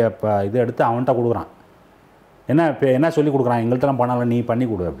மக்களுடைய இதை எடுத்து அவன்கிட்ட கொடுக்குறான். இப்போ என்ன சொல்லி கொடுக்குறான், எங்கள்கிட்டலாம் பண்ணால நீ பண்ணி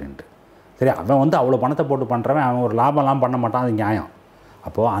கொடு அப்படின்ட்டு. சரி, அவன் அவ்வளோ பணத்தை போட்டு பண்ணுறவன், அவன் ஒரு லாபம்லாம் பண்ண மாட்டான், அது நியாயம்.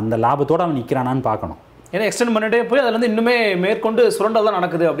 அப்போது அந்த லாபத்தோடு அவன் நிற்கிறானான்னு பார்க்கணும். ஏன்னா எக்ஸ்டெண்ட் பண்ணிட்டே போய் அதில் இன்னுமே மேற்கொண்டு சுரண்டல் தான்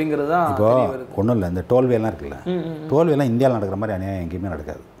நடக்குது அப்படிங்கிறது தான். இப்போ ஒன்றும் இல்லை, இந்த டோல்வேலாம் இருக்குல்ல, டோல்வேலாம் இந்தியாவில் நடக்கிற மாதிரி அநியாயம் எங்கேயுமே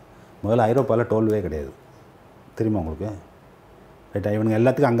நடக்காது. முதல்ல ஐரோப்பாவில் டோல்வே கிடையாது, தெரியுமா உங்களுக்கு? ரைட்டா? இவனுங்க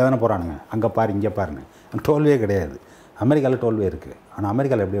எல்லாத்துக்கும் அங்கே தானே போகிறானுங்க, அங்கே பாரு இங்கே பாருங்க. டோல்வே கிடையாது. அமெரிக்காவில் டோல்வே இருக்குது. ஆனால்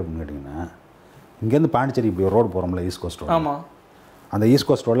அமெரிக்காவில் எப்படி அப்படின்னு கேட்டிங்கன்னா, இங்கேருந்து பாண்டிச்சேரி இப்படி ஒரு ரோடு போகிறோம்ல, ஈஸ்ட் கோஸ்ட் ரோடு. ஆமாம், அந்த ஈஸ்ட்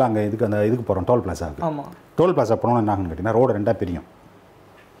கோஸ்ட் ரோடில் அங்கே இதுக்கு போகிறோம், டோல் பிளாஸாவுக்கு. ஆமாம், டோல் பிளாஸா போனோம்னு என்ன ஆகுன்னு கேட்டிங்கன்னா ரோடு 2ஆக பிரியும்.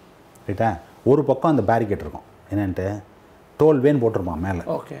 ரைட்டா? ஒரு பக்கம் அந்த பேரிகேட் இருக்கும், என்னென்ட்டு டோல்வேன்னு போட்டிருப்பான் மேலே.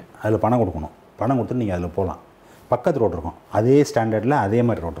 ஓகே, அதில் பணம் கொடுக்கணும். பணம் கொடுத்துட்டு நீங்கள் அதில் போகலாம். பக்கத்து ரோடு இருக்கும், அதே ஸ்டாண்டர்டில் அதே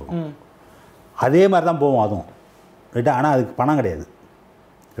மாதிரி ரோடு இருக்கும், அதே மாதிரி தான் போவோம் அதுவும். ரைட்டா? ஆனால் அதுக்கு பணம் கிடையாது,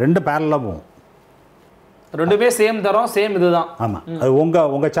 2 பேரலாக போகும். ரெண்டுமே சேம் தரம், சேம் இது தான். ஆமாம், அது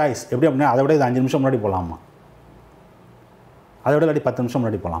உங்கள் சாய்ஸ். எப்படி அப்படின்னா அதை விட இது 5 நிமிஷம் முன்னாடி போகலாமா, அதை விட இல்லாட்டி 10 நிமிஷம்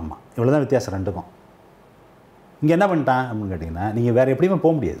முன்னாடி போகலாமா, இவ்வளோ தான் வித்தியாசம் ரெண்டுக்கும். இங்கே என்ன பண்ணிட்டான் அப்படின்னு கேட்டிங்கன்னா, நீங்கள் வேறு எப்படியுமே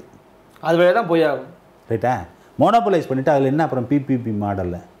போக முடியாது, அது வழியாக தான் போய் ஆகும். ரைட்டா? மோனோபலைஸ் பண்ணிவிட்டு அதில் என்ன அப்புறம் பிபிபி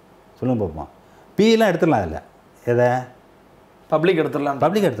மாடலில் சொல்லுங்க பார்ப்போம். பிலாம் எடுத்துடலாம், அதில் எதை பப்ளிக்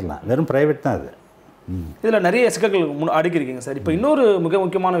எடுத்துடலாம், வெறும் ப்ரைவேட் தான் அது. இதில் நிறைய சிக்கல்கள் அடுக்கிருக்கீங்க சார். இப்போ இன்னொரு மிக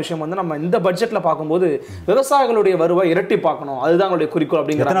முக்கியமான விஷயம் நம்ம இந்த பட்ஜெட்டில் பார்க்கும்போது விவசாயிகளுடைய வருவாய் இரட்டி பார்க்கணும், அதுதான் உங்களுடைய குறிக்கோள்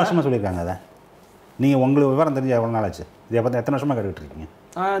அப்படிங்கிற. எத்தனை வருஷமாக சொல்லியிருக்காங்க அதை? நீங்கள் உங்களுக்கு விவரம் தெரிஞ்சு எவ்வளோ நாள் ஆச்சு? இதை பற்றி எத்தனை வருஷமாக கேட்டுக்கிட்டு இருக்கீங்க?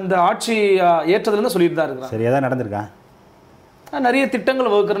 இந்த ஆட்சி ஏற்றதுலேருந்து சொல்லிட்டு தான் இருக்கிறாங்க. சரி, எதாவது நடந்திருக்கா? நிறைய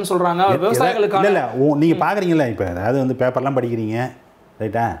திட்டங்கள் வகுக்கிறேன்னு சொல்கிறாங்க விவசாயிகளுக்கு. இல்லை, நீங்கள் பார்க்குறீங்களா? இப்போ அதாவது பேப்பர்லாம் படிக்கிறீங்க,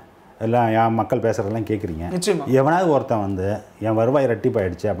 ரைட்டா? எல்லாம் என் மக்கள் பேசுகிறதெல்லாம் கேட்குறீங்க. எவனாவது ஒருத்தன் என் வருவாய்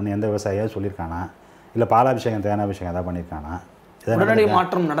இரட்டிப்பாயிடுச்சு அப்படின்னு எந்த விவசாயியாவது சொல்லியிருக்கானா? இல்லை பாலாபிஷேகம் தேனாபிஷேகம் எதாவது பண்ணியிருக்கானா? உடனடி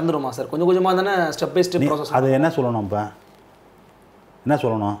மாற்றம் நடந்துருமா சார்? கொஞ்சம் கொஞ்சமாக தானே, ஸ்டெப் பை ஸ்டெப் ப்ராசஸ். அது என்ன சொல்லணும்? இப்போ என்ன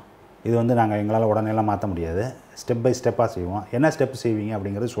சொல்லணும்? இது நாங்கள் எங்களால் உடனேலாம் மாற்ற முடியாது, ஸ்டெப் பை ஸ்டெப்பாக செய்வோம். என்ன ஸ்டெப் செய்வீங்க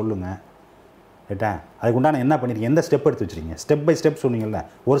அப்படிங்கிறது சொல்லுங்கள், ரைட்டா? அதுக்குண்டான என்ன பண்ணியிருக்கீங்க, எந்த ஸ்டெப் எடுத்து வச்சுருக்கீங்க? ஸ்டெப் பை ஸ்டெப் சொன்னீங்கல்ல,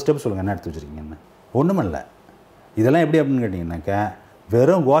 ஒரு ஸ்டெப் சொல்லுங்கள், என்ன எடுத்து வச்சுருக்கீங்கன்னு. ஒன்றும் இல்லை. இதெல்லாம் எப்படி அப்படின்னு கேட்டிங்கன்னாக்கா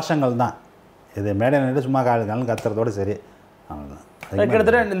வெறும் கோஷங்கள் தான். இது மேடை நின்று சும்மா காலம் கத்துறதோடு சரி, அவ்வளோதான்.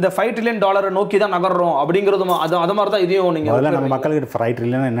 கிட்டத்தட்ட இந்த $5 trillion நோக்கி தான் நகர்றோம் அப்படிங்கிறதும் அது மாதிரி தான் இதையும் நீங்கள். அதெல்லாம் நம்ம மக்கள்கிட்ட $5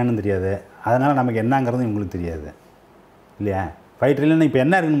 trillion என்னன்னு தெரியாது, அதனால் நமக்கு என்னங்கிறது உங்களுக்கு தெரியாது இல்லையா? $5 trillion இப்போ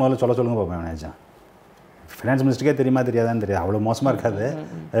என்ன இருக்குன்னு முதல்ல சொல்லுங்கள் பார்ப்பேன். நினச்சேன் ஃபினான்ஸ் மினிஸ்டருக்கே தெரியுமா தெரியாதான்னு தெரியாது, அவ்வளோ மோசமாக இருக்காது.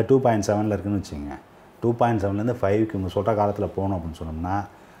 2.7 இருக்குன்னு வச்சுங்க. 2.7லேருந்து 5க்கு இவங்க சொல்கிற காலத்தில் போகணும் அப்படின்னு சொன்னோம்னா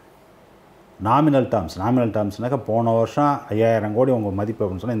நாமினல் டேர்ம்ஸ்னாக்கா போன வருஷம் 5000 கோடி உங்கள் மதிப்பு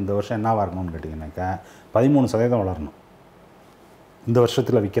அப்படின்னு சொன்னால் இந்த வருஷம் என்னவாக இருக்கணும்னு கேட்டிங்கனாக்கா 13% வளரணும் இந்த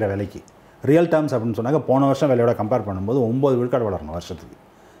வருஷத்தில் விற்கிற விலைக்கு. ரியல் டேர்ம்ஸ் அப்படின்னு சொன்னாக்கா போன வருஷம் விலையோட கம்பேர் பண்ணும்போது 9 விழுக்காடு வளரணும் வருஷத்துக்கு.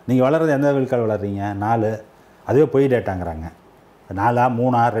 நீங்கள் வளர்றது எந்த விழுக்காடு வளர்றீங்க? 4. அதுவே பொய் டேட்டாங்கிறாங்க. 4,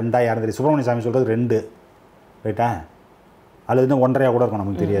 3, 2 யாரும் தெரியும். சுப்பிரமணிய சாமி சொல்கிறது 2, ரைட்டா? அல்லது இன்னும் 1.5 கூட இருக்கும்,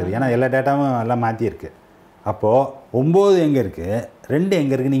 நமக்கு தெரியாது. ஏன்னா எல்லா டேட்டாவும் எல்லாம் மாற்றிருக்கு. அப்போது 9 எங்கே இருக்குது, 2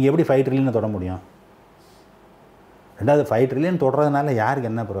 எங்கே இருக்குது, நீங்கள் எப்படி 5 ட்ரில்லியனை தொட முடியும்? ரெண்டாவது 5 ட்ரில்லியன் தொடுறதுனால யாருக்கு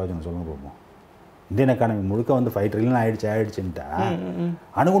என்ன பிரயோஜனம் சொல்லுங்க பார்ப்போம். இந்தியன் எக்கானமி முழுக்க வந்து 5 ட்ரில்லியன் ஆயிடுச்சுன்ட்டா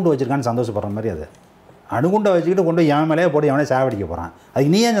அணுகுண்டு வச்சுருக்கான்னு சந்தோஷப்படுற மாதிரி. அது அணுகுண்டை வச்சுக்கிட்டு கொண்டு எவன் மேலேயே போட்டு எவனே சாவடிக்க போகிறான்.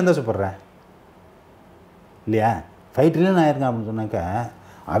 அதுக்கு நீ ஏன் சந்தோஷப்படுற இல்லையா? 5 ட்ரில்லியன் ஆயிருக்கான் அப்படின்னு சொன்னாக்கா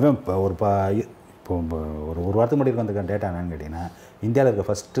அவன் இப்போ ஒரு வாரத்துக்கு முன்னாடி இருக்க டேட்டா என்னன்னு கேட்டிங்கன்னா, இந்தியாவில் இருக்க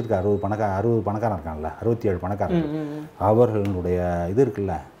ஃபஸ்ட்டு இருக்க 60 பணக்காரன் இருக்கான்ல, 67 பணக்காரன், அவர்களுடைய இது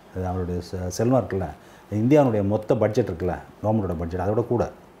இருக்குல்ல, அது அவருடைய செல்வம் இருக்குல்ல, இந்தியாவுடைய மொத்த பட்ஜெட் இருக்குல்ல, கவர்மெண்டோட பட்ஜெட் அதோட கூட.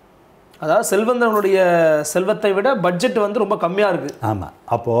 அதாவது செல்வந்தனுடைய செல்வத்தை விட பட்ஜெட் வந்து ரொம்ப கம்மியாக இருக்குது. ஆமாம்.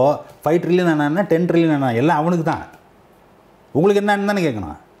 அப்போது 5 ட்ரில்லியன் என்ன 10 ட்ரில்லியன் என்ன எல்லாம் அவனுக்கு தான். உங்களுக்கு என்னன்னு தானே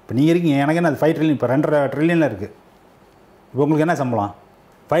கேட்கணும். இப்போ நீங்கள் இருக்கீங்க, எனக்கு என்ன அது 5 ட்ரில்லியன், இப்போ 2.5 ட்ரில்லியனில் இருக்குது. இப்போ உங்களுக்கு என்ன சம்பளம்?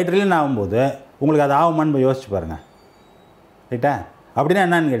 5 ட்ரில்லியன் ஆகும்போது உங்களுக்கு அது ஆகுமான்னு போய் யோசிச்சு பாருங்கள். ரைட்டா? அப்படின்னா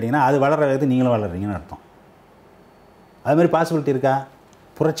என்னன்னு கேட்டிங்கன்னா, அது வளர வேகத்துக்கு நீங்களும் வளர்றீங்கன்னு அர்த்தம். அதுமாதிரி பாசிபிலிட்டி இருக்கா?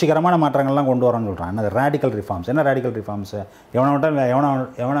 புரட்சிகரமான மாற்றங்கள்லாம் கொண்டு வரோன்னு சொல்கிறான். என்ன ரேடிக்கல் ரிஃபார்ம்ஸ்? என்ன ரேடிக்கல் ரிஃபார்ம்ஸு? எவனை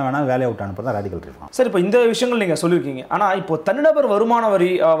வேணால் வேலையை விட்டு அனுப்புறது தான் ரேடிக்கல் ரிஃபார்ம். சரி, இப்போ இந்த விஷயங்கள் நீங்கள் சொல்லியிருக்கீங்க. ஆனால் இப்போ தனிநபர் வருமான வரி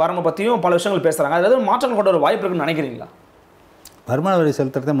வரம்பை பற்றியும் பல விஷயங்கள் பேசுகிறாங்க. அதாவது மாற்றம் கொண்டு வர வாய்ப்பு இருக்குன்னு நினைக்கிறீங்களா? வருமான வரி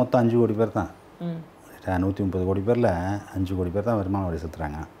செலுத்துறதே மொத்தம் 5 கோடி பேர் தான். 130 கோடி பேரில் 5 கோடி பேர் தான் வருமான வரி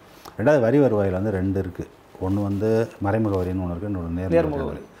செலுத்துகிறாங்க. ரெண்டாவது வரி வருவாயில் வந்து 2 இருக்குது. ஒன்று வந்து மறைமுக வரின்னு ஒன்று இருக்குது, இன்னொன்று நேர்முக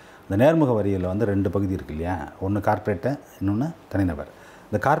வரி. இந்த நேர்முக வரியில் வந்து 2 பகுதி இருக்குது இல்லையா? ஒன்று கார்ப்பரேட்டு, இன்னொன்று தனிநபர்.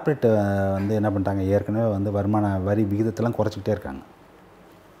 இந்த கார்ப்பரேட்டு வந்து என்ன பண்ணிட்டாங்க, ஏற்கனவே வந்து வருமான வரி விகிதத்தெல்லாம் குறைச்சிக்கிட்டே இருக்காங்க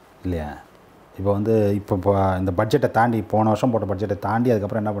இல்லையா? இப்போ வந்து இப்போ இந்த பட்ஜெட்டை தாண்டி, போன வருஷம் போட்ட பட்ஜெட்டை தாண்டி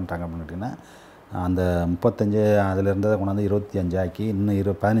அதுக்கப்புறம் என்ன பண்ணிட்டாங்க அப்படின்னு கேட்டிங்கன்னா, அந்த 35 அதில் இருந்ததை கொண்டாந்து 25 ஆக்கி, இன்னும்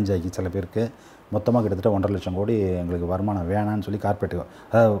 15 ஆக்கி, சில பேருக்கு மொத்தமாக கிட்டத்தட்ட 1.5 லட்சம் கோடி எங்களுக்கு வருமானம் வேணான்னு சொல்லி கார்ப்பரேட்டு,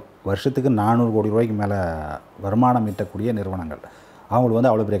 அதாவது வருஷத்துக்கு 400 கோடி ரூபாய்க்கு மேலே வருமானம் ஈட்டக்கூடிய நிறுவனங்கள், அவங்களுக்கு வந்து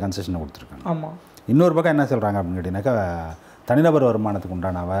அவ்வளோ பெரிய கன்செஷனை கொடுத்துருக்காங்க. ஆமாம். இன்னொரு பக்கம் என்ன சொல்கிறாங்க அப்படின்னு கேட்டிங்கனாக்கா, தனிநபர் வருமானத்துக்கு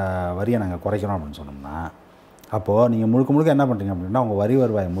உண்டான வரியை நாங்கள் குறைக்கிறோம் அப்படின்னு சொன்னோம்னா, அப்போது நீங்கள் முழுக்க என்ன பண்ணுறீங்க அப்படின்னா, உங்கள் வரி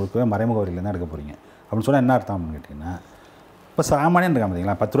வருவாய் முழுக்கவே மறைமுக வரியிலேருந்து தான் எடுக்க போகிறீங்க அப்படின்னு சொன்னால் என்ன அர்த்தம் அப்படின்னு கேட்டிங்கன்னா, இப்போ சாமானியன் இருக்கான்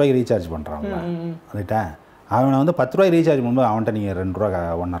பார்த்தீங்களா, 10 ரூபாய்க்கு ரீசார்ஜ் பண்ணுறான் ரைட்டா? அவனை வந்து 10 ரூபாய்க்கு ரீசார்ஜ் பண்ணும்போது அவன்கிட்ட நீங்கள் 2 ரூபா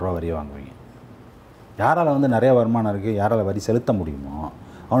 1.5 ரூபா வரியை வாங்குவீங்க. யாரால் வந்து நிறைய வருமானம் இருக்குது, யாரால் வரி செலுத்த முடியுமோ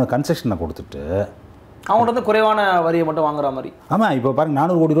அவனுக்கு கன்செஷனை கொடுத்துட்டு அவங்கள்ட்ட வந்து குறைவான வரியை மட்டும் வாங்குற மாதிரி. ஆமாம். இப்போ பாருங்க,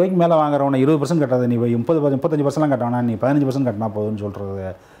 400 கோடி ரூபாய்க்கு மேலே வாங்குறவனை 20% கட்டாது, நீ 35% கட்டணா, நீ 15% கட்டினா போதுன்னு சொல்கிறது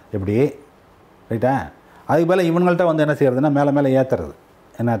எப்படி? ரைட்டா? அதுக்கு மேலே இவங்கள்ட்ட வந்து என்ன செய்யறதுன்னா, மேலே ஏற்றுறது,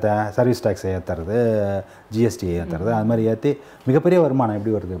 என்னத்த சர்வீஸ் டேக்ஸை ஏற்றுறது, ஜிஎஸ்டியை ஏற்றுறது, அது மாதிரி ஏற்றி மிகப்பெரிய வருமானம்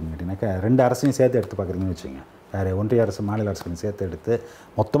எப்படி வருது அப்படின்னு கேட்டிங்கனாக்கா, 2 அரசையும் சேர்த்து எடுத்து பார்க்குறீங்கன்னு வச்சுங்க. வேறு ஒன்றிய அரசு, மாநில அரசுகளையும் சேர்த்து எடுத்து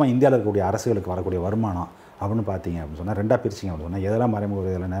மொத்தமாக இந்தியாவில் இருக்கக்கூடிய அரசுகளுக்கு வரக்கூடிய வருமானம் அப்படின்னு பார்த்தீங்க அப்படின்னு சொன்னால், 2ஆக பிரிச்சிங்க அப்படின்னு சொன்னால், எதெல்லாம் மறைமுக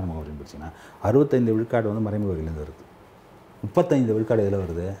வரி, இதெல்லாம் நேர்முக வரின்னு பிரிச்சிங்கன்னா, 65 விழுக்காடு வந்து மறைமுக வரியிலேருந்து வருது, 35 விழுக்காடு இதில்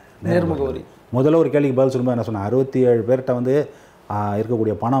வருது நேர்முக வரி. முதல்ல ஒரு கேள்விக்கு பதில் சொல்லும்போது என்ன சொன்னேன், 67 பேர்கிட்ட வந்து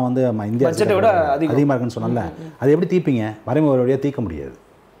இருக்கக்கூடிய பணம் வந்து இந்தியா விட அதிகமாக இருக்குன்னு சொன்னால, அது எப்படி தீர்ப்பீங்க? மறைமுக வரி வழியாக தீர்க்க முடியாது.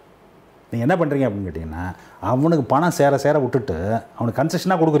 நீங்கள் என்ன பண்ணுறீங்க அப்படின்னு கேட்டிங்கன்னா, அவனுக்கு பணம் சேர விட்டுட்டு அவனுக்கு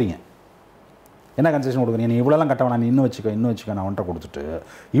கன்செஷனாக கொடுக்குறீங்க. என்ன கன்செஷன் கொடுக்குறீங்க? நீ இவ்வளோலாம் கட்ட வேணாம், நீ இன்னும் வச்சுக்க நான் அவன்கிட்ட கொடுத்துட்டு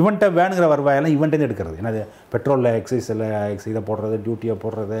இவன்கிட்ட வேணுங்கிற வருவாயெல்லாம் இவன்ட்டேருந்து எடுக்கிறது. என்னது, பெட்ரோலில் எக்ஸைஸில் இதை போடுறது, டியூட்டியை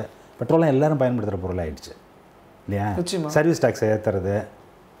போடுறது, பெட்ரோலாம் எல்லோரும் பயன்படுத்துகிற பொருள் ஆகிடுச்சு இல்லையா? சர்வீஸ் டேக்ஸை ஏற்றுறது,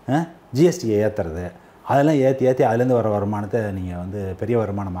 ஜிஎஸ்டியை ஏற்றுறது, அதெல்லாம் ஏற்றி அதுலேருந்து வர வருமானத்தை நீங்கள் வந்து பெரிய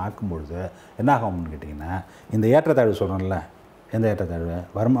வருமானம் ஆக்கும்பொழுது என்ன ஆகும் அப்படின்னு கேட்டிங்கன்னா, இந்த ஏற்றத்தாழ்வு சொல்கிறோம்ல, எந்த ஏற்றத்தாழ்வு,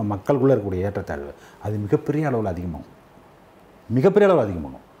 மக்களுக்குள்ளே இருக்கக்கூடிய ஏற்றத்தாழ்வு, அது மிகப்பெரிய அளவில் அதிகமாகும்.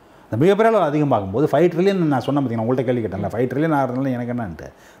 அந்த மிகப்பெரிய அளவு அதிகமாகும்போது 5 ட்ரில்லியன் நான் சொன்ன பார்த்தீங்கன்னா, உங்கள்கிட்ட கேள்வி கேட்டேன்ல, 5 ட்ரில்லியன் ஆகிறதுனால எனக்கு என்னன்ட்டு,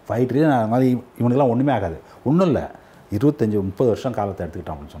 5 ட்ரில்லியன் ஆகிற மாதிரி இவனுக்கெல்லாம் ஒன்றுமே ஆகாது. ஒன்றும் இல்லை, 25-30 வருஷம் காலத்தை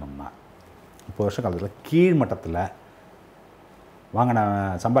எடுத்துக்கிட்டோம் அப்படின்னு சொன்னோம்னா, 30 வருஷம் காலத்தில் கீழ்மட்டத்தில் வாங்கின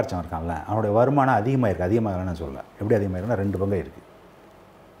சம்பாரிச்சவன் இருக்கான்ல, அவனுடைய வருமானம் அதிகமாகிருக்குன்னு சொல்லல. எப்படி அதிகமாகிருக்குன்னா 2 பங்கு இருக்குது.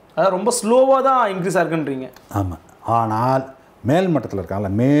 அதாவது ரொம்ப ஸ்லோவாக தான் இன்க்ரீஸ் ஆகுன்றீங்க. ஆமாம். ஆனால் மேல் மட்டத்தில்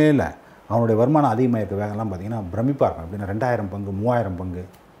இருக்கான்ல, மேலே அவனுடைய வருமானம் அதிகமாக இருக்க வேகம்லாம் பார்த்திங்கன்னா பிரமிப்பாக இருக்கும். அப்படின்னா 2000 பங்கு 3000 பங்கு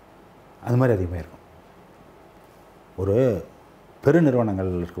அது மாதிரி அதிகமாக இருக்கும். ஒரு பெருநிறுவனங்கள்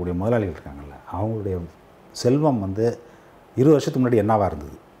இருக்கக்கூடிய முதலாளிகள் இருக்காங்கல்ல, அவங்களுடைய செல்வம் வந்து 20 வருஷத்துக்கு முன்னாடி என்னவாக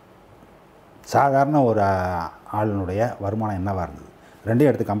இருந்தது, சாதாரண ஒரு ஆளுனுடைய வருமானம் என்னவாக இருந்தது,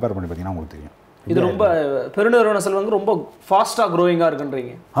 ரெண்டையும் எடுத்து கம்பேர் பண்ணி பார்த்தீங்கன்னா உங்களுக்கு தெரியும். இது ரொம்ப பெருநிறுவன செல்வம் ரொம்ப ஃபாஸ்ட்டாக க்ரோயிங்காக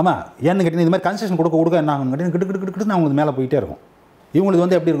இருக்குன்றீங்க. ஆமாம். ஏன்னு கேட்டிங்கன்னா, இது மாதிரி கன்செஷன் கொடுக்க என்ன ஆகும்னு கேட்டிங்கன்னா, கிட்டு அவங்களுக்கு மேலே போயிட்டே இருக்கும். இவங்களுக்கு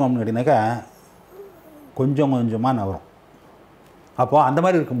வந்து எப்படி இருக்கும் அப்படின்னு கேட்டிங்கனாக்கா, கொஞ்சம் கொஞ்சமாக நவரும். அப்போது அந்த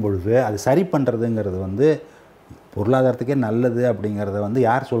மாதிரி இருக்கும் பொழுது அது சரி பண்ணுறதுங்கிறது வந்து பொருளாதாரத்துக்கே நல்லது அப்படிங்கிறத வந்து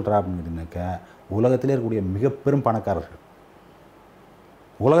யார் சொல்கிறா அப்படின்னு கேட்டிங்கனாக்கா, உலகத்திலே இருக்கக்கூடிய மிக பெரும் பணக்காரர்கள்,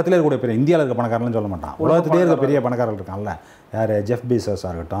 உலகத்திலே இருக்கக்கூடிய பெரிய இந்தியாவில் இருக்க பணக்காரன்னு சொல்ல மாட்டான், உலகத்திலே இருக்க பெரிய பணக்காரர்கள் இருக்கான்ல, யார் ஜெஃப்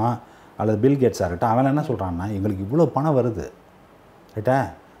பீசஸாக இருக்கட்டும் அல்லது பில் கேட்ஸாக இருக்கட்டும், அவன் என்ன சொல்கிறான்னா எங்களுக்கு இவ்வளோ பணம் வருது ரைட்டா,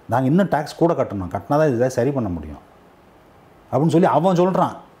 நாங்கள் இன்னும் டேக்ஸ் கூட கட்டணும், கட்டினா தான் இதை சரி பண்ண முடியும் அப்படின்னு சொல்லி அவன்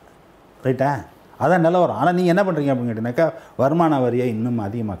சொல்கிறான் ரைட்டா. அதான் நிலவரம். ஆனால் நீங்கள் என்ன பண்ணுறீங்க அப்படின்னு கேட்டிங்கனாக்கா வருமான வரியை இன்னும்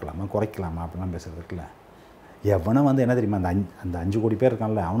அதிகமாக்கலாமா குறைக்கலாமா அப்படிலாம் பேசுகிறதுக்குல எவனும் வந்து என்ன தெரியுமா, அந்த 5 கோடி பேர்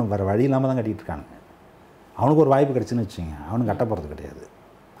இருக்கான்ல அவனும் வேறு வழி இல்லாமல் தான் கட்டிகிட்டு இருக்கானுங்க. அவனுக்கு ஒரு வாய்ப்பு கிடச்சின்னு வச்சுங்க, அவனுக்கு கட்ட போகிறது கிடையாது.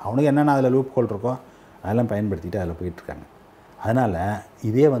 அவனுக்கு என்னென்ன அதில் லூப் ஹோல் இருக்கோ அதெல்லாம் பயன்படுத்திட்டு அதில் போயிட்டுருக்காங்க. அதனால்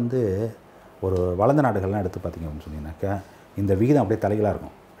இதே வந்து ஒரு வளர்ந்த நாடுகள்லாம் எடுத்து பார்த்திங்க அப்படின்னு சொன்னீங்கன்னாக்கா இந்த விகிதம் அப்படியே தலைகளாக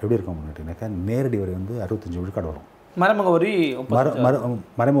இருக்கும். எப்படி இருக்கும் அப்படின்னு கேட்டிங்கனாக்கா நேரடி வரி வந்து 65 விழுக்காடு வரும், மறைமுக வரி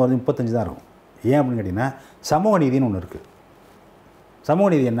மறைமுக வரி 35 தான் இருக்கும். ஏன் அப்படின்னு கேட்டிங்கன்னா சமூக நீதினு ஒன்று இருக்குது. சமூக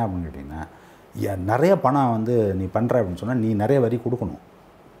நீதி என்ன அப்படின்னு கேட்டிங்கன்னா நிறைய பணம் வந்து நீ பண்ணுற அப்படின்னு சொன்னால் நீ நிறைய வரி கொடுக்கணும்.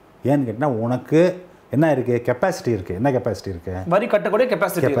 ஏன்னு கேட்டிங்கன்னா உனக்கு என்ன இருக்குது, கெப்பாசிட்டி இருக்குது. என்ன கெப்பாசிட்டி இருக்குது, வரி கட்டக்கூடிய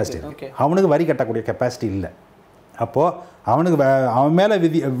கெப்பாசிட்டி. அவனுக்கு வரி கட்டக்கூடிய கெப்பாசிட்டி இல்லை. அப்போது அவனுக்கு அவன் மேலே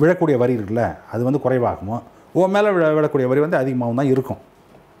விழக்கூடிய வரி இருக்குல்ல அது வந்து குறைவாகுமோ, உன் மேலே விழக்கூடிய வரி வந்து அதிகமாகவும் தான் இருக்கும்.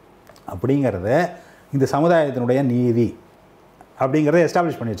 அப்படிங்கிறத இந்த சமுதாயத்தினுடைய நீதி அப்படிங்கிறத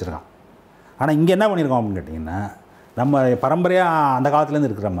எஸ்டாப்ளிஷ் பண்ணி வச்சுருக்கான். ஆனால் இங்கே என்ன பண்ணியிருக்கோம் அப்படின்னு கேட்டிங்கன்னா நம்ம பரம்பரையாக அந்த காலத்துலேருந்து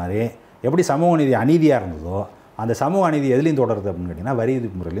இருக்கிற மாதிரி எப்படி சமூக நீதி அநீதியாக இருந்ததோ அந்த சமூக அநீதி எதுலேயும் தொடருது அப்படின்னு கேட்டிங்கன்னா வரி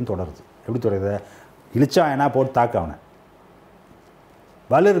முறையிலையும் தொடருது. எப்படி தொடருது, இழிச்சா என்ன போட்டு தாக்க அவனை,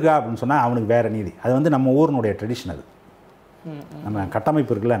 வலு இருக்கா அப்படின்னு சொன்னால் அவனுக்கு வேறு நீதி. அது வந்து நம்ம ஊரினுடைய ட்ரெடிஷன். அது நம்ம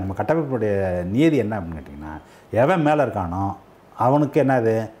கட்டமைப்பு இருக்குல்ல, நம்ம கட்டமைப்புடைய நீதி என்ன அப்படின்னு கேட்டிங்கன்னா எவன் மேலே இருக்கானோ அவனுக்கு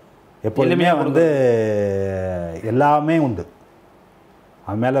என்னது எப்போதுமே வந்து எல்லாமே உண்டு.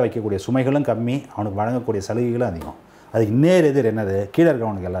 அவன் மேலே வைக்கக்கூடிய சுமைகளும் கம்மி, அவனுக்கு வழங்கக்கூடிய சலுகைகளும் அதிகம். அதுக்கு இன்னேர் எதிர் என்னது, கீழே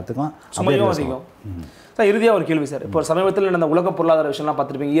இருக்கவனுக்கு எல்லாத்துக்கும் சுமையும் அதிகம். சார் இறுதியாக ஒரு கேள்வி சார், இப்போ சமீபத்தில் நடந்த உலக பொருளாதார விஷயம்லாம்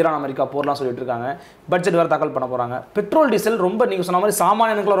பார்த்துருப்பீங்க, ஈரான் அமெரிக்கா போர்லாம் சொல்லிட்டு இருக்காங்க, பட்ஜெட் வேறு தாக்கல் பண்ண போகிறாங்க. பெட்ரோல் டீசல் ரொம்ப நீங்கள் சொன்ன மாதிரி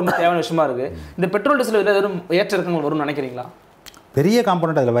சாமானியனுக்குலாம் ரொம்ப தேவையான விஷயமா இருக்குது. இந்த பெட்ரோல் டீசல் இதில் எதுவும் ஏற்ற இறக்கங்கள் வரும்னு நினைக்கிறீங்களா? பெரிய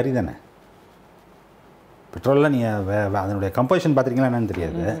காம்பனண்ட் அதில் வரி தானே. பெட்ரோலில் நீங்கள் அதனுடைய கம்போசிஷன் பார்த்துருக்கீங்களா என்னன்னு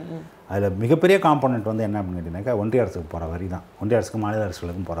தெரியாது. அதில் மிகப்பெரிய காம்பனண்ட் வந்து என்ன அப்படின்னு கேட்டிங்கனாக்கா ஒன்றிய அரசுக்கு போகிற வரி தான், ஒன்றிய அரசுக்கு மாநில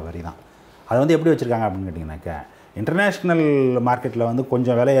அரசுகளுக்கும் போகிற வரி தான். அதை வந்து எப்படி வச்சுருக்காங்க அப்படின்னு கேட்டிங்கனாக்கா இன்டர்நேஷ்னல் மார்க்கெட்டில் வந்து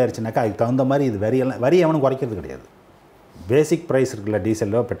கொஞ்சம் விலையாயிருச்சுனாக்கா அதுக்கு தகுந்த மாதிரி இது வரி எவனும் குறைக்கிறது கிடையாது. பேசிக் ப்ரைஸ் இருக்குல்ல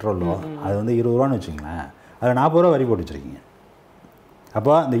டீசலோ பெட்ரோலோ அது வந்து 20 ரூபான்னு வச்சுங்களேன், அதில் 40 ரூபா வரி போட்டு வச்சுருக்கீங்க.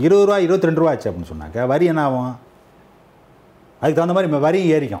 அப்போ இந்த 20 ரூபா 22 ரூபா ஆச்சு அப்படின்னு சொன்னாக்கா வரி என்ன ஆகும், அதுக்கு தகுந்த மாதிரி வரி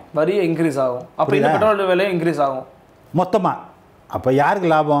ஏறிக்கும், வரி இன்க்ரீஸ் ஆகும். அப்போ இந்த பெட்ரோல் விலையும் இன்க்ரீஸ் ஆகும் மொத்தமாக. அப்போ யாருக்கு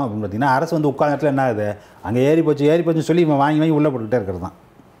லாபம் அப்படின்னு பார்த்தீங்கன்னா அரசு வந்து உட்கார்ந்த இடத்துல என்ன ஆகுது, அங்கே ஏறி போச்சுன்னு சொல்லி இவன் வாங்கி உள்ளே போட்டுக்கிட்டே இருக்கிறது தான்.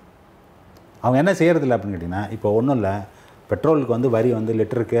 அவங்க என்ன செய்கிறதில்ல அப்படின்னு கேட்டிங்கன்னா இப்போ ஒன்றும் இல்லை, பெட்ரோலுக்கு வந்து வரி வந்து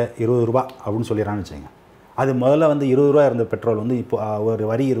லிட்டருக்கு 20 ரூபா அப்படின்னு சொல்லிடுறான்னு வச்சுங்க. அது முதல்ல வந்து 20 ரூபா இருந்த பெட்ரோல் வந்து இப்போ ஒரு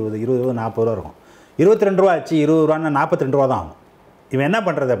வரி 20 ரூபா 40 ரூபா இருக்கும். 22 ரூபா ஆச்சு, 20 ரூபான்னா 42 ரூபா தான் ஆகும். இவன் என்ன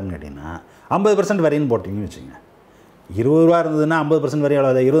பண்ணுறது அப்படின்னு கேட்டிங்கன்னா 50% வரின்னு போட்டிங்கன்னு வச்சுங்க. 20 ரூபா இருந்ததுன்னா 50% வரி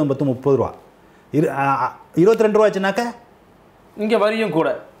எவ்வளோ, 20 10 30 ரூபா. 22 ரூபா ஆச்சுனாக்கா இங்கே வரியும் கூட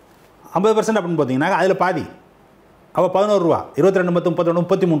 50% அப்படின்னு பார்த்தீங்கன்னா அதில் பாதி. அப்போ 11 ரூபா, 22 10 31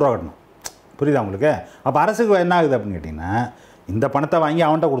 33 ரூபா கட்டணும். புரியுதா உங்களுக்கு? அப்போ அரசுக்கு என்ன ஆகுது அப்படின்னு கேட்டிங்கன்னா இந்த பணத்தை வாங்கி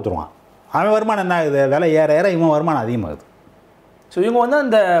அவன்கிட்ட கொடுத்துருவான். அவன் வருமானம் என்ன ஆகுது, விலை ஏற ஏற இவன் வருமானம் அதிகமாகுது. ஸோ இவங்க வந்து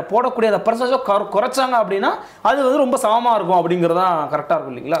அந்த போடக்கூடிய அந்த பர்சன்டேஜை குறைச்சாங்க அப்படின்னா அது வந்து ரொம்ப சமமாக இருக்கும் அப்படிங்கிறதான் கரெக்டாக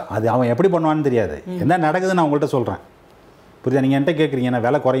இருக்கும் இல்லைங்களா? அது அவன் எப்படி பண்ணுவான்னு தெரியாது. என்ன நடக்குதுன்னு நான் உங்கள்கிட்ட சொல்கிறேன். புரியுதா? நீங்கள் என்கிட்ட கேட்குறீங்கன்னா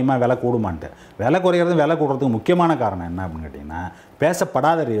விலை குறையுமா விலை கூடுமான்ட்டு. விலை குறையிறது விலை கூடுறதுக்கு முக்கியமான காரணம் என்ன அப்படின்னு கேட்டிங்கன்னா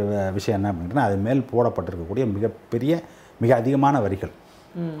பேசப்படாத விஷயம் என்ன அப்படின்னு கேட்டிங்கன்னா அது மேல் போடப்பட்டிருக்கக்கூடிய மிகப்பெரிய மிக அதிகமான வரிகள்.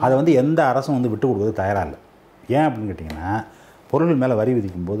 அதை வந்து எந்த அரசும் வந்து விட்டு கொடுக்குறது தயாராக இல்லை. ஏன் அப்படின்னு கேட்டிங்கன்னா பொருள்கள் மேலே வரி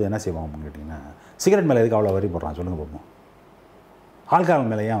விதிக்கும் போது என்ன செய்வாங்க அப்படின்னு கேட்டிங்கன்னா சிகரெட் மேலே எதுக்கு அவ்வளோ வரி போடுறான் சொல்லுங்கள் பார்ப்போம். ஆல்கஹால்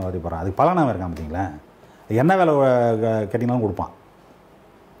மேலே ஏன் வரி போடுறான், அதுக்கு பலனாக இருக்கான் பார்த்தீங்களா. என்ன வேலை கேட்டிங்கனாலும் கொடுப்பான்.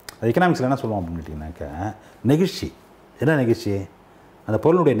 அது எக்கனாமிக்ஸில் என்ன சொல்லுவோம் அப்படின்னு கேட்டிங்கனாக்கா நெகிழ்ச்சி. என்ன நெகிழ்ச்சி, அந்த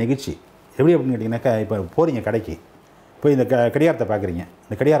பொருளுடைய நெகிழ்ச்சி எப்படி அப்படின்னு கேட்டிங்கனாக்கா இப்போ போகிறீங்க கடைக்கு, இப்போ இந்த கடிகாரத்தை பார்க்குறீங்க,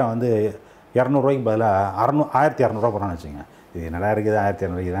 இந்த கடிகாரம் வந்து 200 ரூபாய்க்கு பதிலாக 1200 ரூபா போகிறான்னு வச்சுங்க. இது நல்லா இருக்குது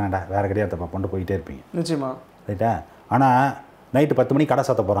 1200 தானடா வேறு கடிகாரத்தை பார்ப்போன்ட்டு போயிட்டே இருப்பீங்க. நிச்சயமாக ரைட்டா. ஆனால் நைட்டு 10 மணிக்கு கடை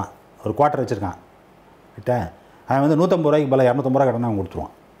சாத்த போகிறான், ஒரு குவார்ட்டர் வச்சுருக்கான் ரைட்டா, அவன் வந்து 150 ரூபாய்க்கு பதிலாக 250 ரூபா கடனை அவன்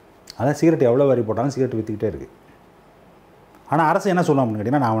கொடுத்துருவான். அதான் சிகரெட் எவ்வளோ வரி போட்டாலும் சிகரெட் விற்றுக்கிட்டே இருக்குது. ஆனால் அரசு என்ன சொல்லுவான் அப்படின்னு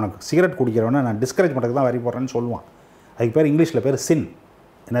கேட்டிங்கன்னா நான் அவனுக்கு சிகரெட் குடிக்கிறவனை நான் டிஸ்கரேஜ் பண்ணுறதுக்கு தான் வரி போடுறேன்னு சொல்லுவான். அதுக்கு பேர் இங்கிலீஷில் பேர் சின்.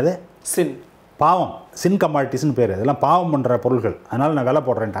 என்னது சின், பாவம். சின் கமாடிட்டிஸ்னு பேர். இதெல்லாம் பாவம் பண்ணுற பொருள்கள், அதனால் நான் விலை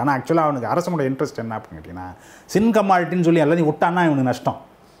போடுறேன்ட்டு. ஆனால் ஆக்சுவலாக அவனுக்கு அரசனோட இன்ட்ரெஸ்ட் என்ன அப்படின்னு கேட்டிங்கன்னா சின் கமாடிட்டின்னு சொல்லி எல்லாத்தையும் விட்டான்னா இவனுக்கு நஷ்டம்.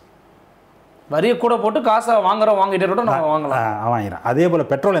 வரியை கூட போட்டு காசை வாங்கிட்டே கூட நம்ம வாங்கலாம். வாங்கிறான். அதே போல்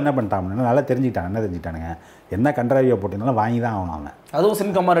பெட்ரோல் என்ன பண்ணிட்டாங்கன்னா நல்லா தெரிஞ்சுக்கிட்டானுங்க என்ன கண்ட்ராவியாக போட்டிருந்தாலும் வாங்கி தான் ஆகணும் அவன். அதுவும்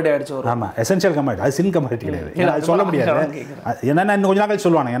சின் கமாடிட்டி ஆகிடுச்சு. ஆமாம், எசென்ஷியல் கமாடிட்டி. அது சின் கமாடிட்டி கிடையாது, அது சொல்ல முடியாது. என்னென்னா இன்னும் கொஞ்ச நாள்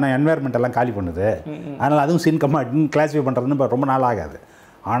சொல்லுவாங்க, ஏன்னா என்வாயர்மெண்ட் எல்லாம் காலி பண்ணுது, அதனால் அதுவும் சின் கமாடிட்டின்னு கிளாஸிஃபை பண்ணுறதுன்னு இப்போ ரொம்ப நாள் ஆகாது.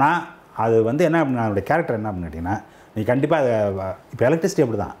 ஆனால் அது வந்து என்ன அப்படின்னா அதனுடைய கேரக்டர் என்ன அப்படின்னு கேட்டிங்கன்னா, நீ கண்டிப்பாக அதை இப்போ எலக்ட்ரிசிட்டி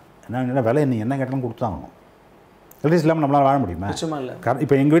அப்படி தான், என்ன விலை நீ என்ன கேட்டாலும் கொடுத்து தான் ஆகணும். எலக்ட்ரிசிட்டி இல்லாமல் நம்மளால் வாழ முடியுமா? இல்லை.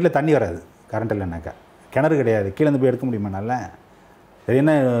 இப்போ எங்கள் வீட்டில் தண்ணி வராது, கரண்ட் இல்லைனாக்கா, கிணறு கிடையாது, கீழே இருந்து போய் எடுக்க முடியுமா? நல்ல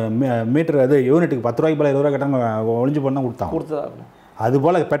என்ன மீட்டர் அது யூனிட்டுக்கு 10 ரூபாய்க்கு போல 20 ரூபா கட்டணம் ஒழிஞ்சு போனால் கொடுத்தாங்க.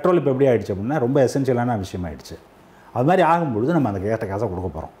 அதுபோல் பெட்ரோல் இப்போ எப்படி ஆகிடுச்சு அப்படின்னா ரொம்ப எசென்ஷியலான விஷயம் ஆகிடுச்சு. அது மாதிரி ஆகும்பொழுது நம்ம அந்த கேட்ட காசை கொடுக்க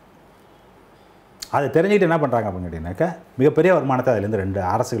போகிறோம். அதை தெரிஞ்சுக்கிட்டு என்ன பண்ணுறாங்க அப்படின்னு கேட்டிங்கனாக்கா, மிகப்பெரிய வருமானத்தை அதுலேருந்து ரெண்டு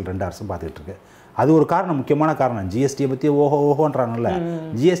அரசும் பார்த்துக்கிட்டு இருக்கு. அது ஒரு காரணம், முக்கியமான காரணம். ஜிஎஸ்டியை பற்றி ஓஹோன்றாங்கல்ல,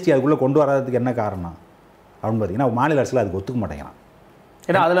 ஜிஎஸ்டி அதுக்குள்ளே கொண்டு வராதுக்கு என்ன காரணம் அப்படின்னு பார்த்தீங்கன்னா, மாநில அரசில் அதுக்கு ஒத்துக்க மாட்டேங்கிறான்.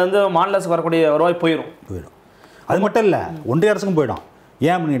 ஏன்னா அதில் வந்து மாநில அரசுக்கு வரக்கூடிய வருவாய் போயிடும். அது மட்டும் இல்லை, ஒன்றிய அரசுக்கும் போயிடும்.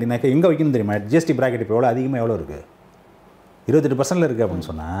 ஏன் அப்படின்னு கேட்டிங்கனாக்கா, எங்கே வைக்கணும் தெரியுமா? ஜிஎஸ்டி ப்ராக்கெட் இப்போ எவ்வளோ அதிகமாக எவ்வளோ இருக்குது? 28% இருக்குது அப்படின்னு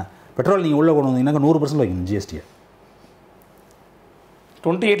சொன்னால், பெட்ரோல் நீங்கள் உள்ளே கொண்டு வந்தீங்கன்னாக்கா 100% வைக்கணும் ஜிஎஸ்டியை.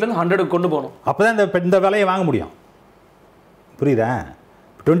 28லேருந்து 100 கொண்டு போகணும். அப்போ தான் இந்த விலையை வாங்க முடியும். புரியுதா?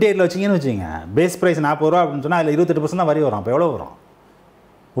 28ல் வச்சிங்கன்னு வச்சுங்க, பேஸ் ப்ரைஸ் 40 ரூபா அப்படின்னு சொன்னால் அதில் 28% தான் வரி வரும். அப்போ எவ்வளோ வரும்?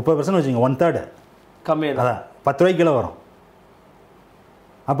 30% வச்சுங்க, 1/3 கம்மி. அதான் 10 ரூபாய்க்கு கிலோ வரும்.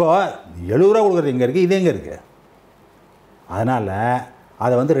 அப்போது 70 ரூபா கொடுக்குறது எங்கே இருக்குது, இது எங்கே இருக்குது? அதனால்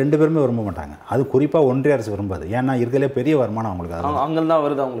அதை வந்து ரெண்டு பேருமே விரும்ப மாட்டாங்க. அது குறிப்பாக ஒன்றிய அரசு விரும்பாது. ஏன்னா இருக்கிறதுலே பெரிய வருமானம் அவங்களுக்கு, அங்கே தான்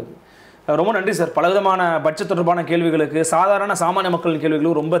வருது அவங்களுக்கு. ரொம்ப நன்றி சார். பலவிதமான பட்ஜெட் தொடர்பான கேள்விகளுக்கு, சாதாரண சாமானிய மக்களின்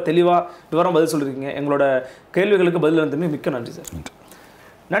கேள்விகளுக்கு ரொம்ப தெளிவாக விவரம் பதில் சொல்லியிருக்கீங்க. எங்களோட கேள்விகளுக்கு பதில் இருந்துமே மிக்க நன்றி சார்.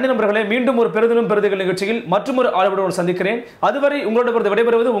 நன்றி நண்பர்களே. மீண்டும் ஒரு பெரிதிலும் பெரிதுகள் நிகழ்ச்சியில் மற்றொரு ஆளுடன் சந்திக்கிறேன். அதுவரை உங்களோட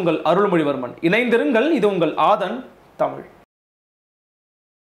விடைபெறுவது உங்கள் அருள்மொழிவர்மன். இணைந்திருங்கள். இது உங்கள் ஆதன் தமிழ்.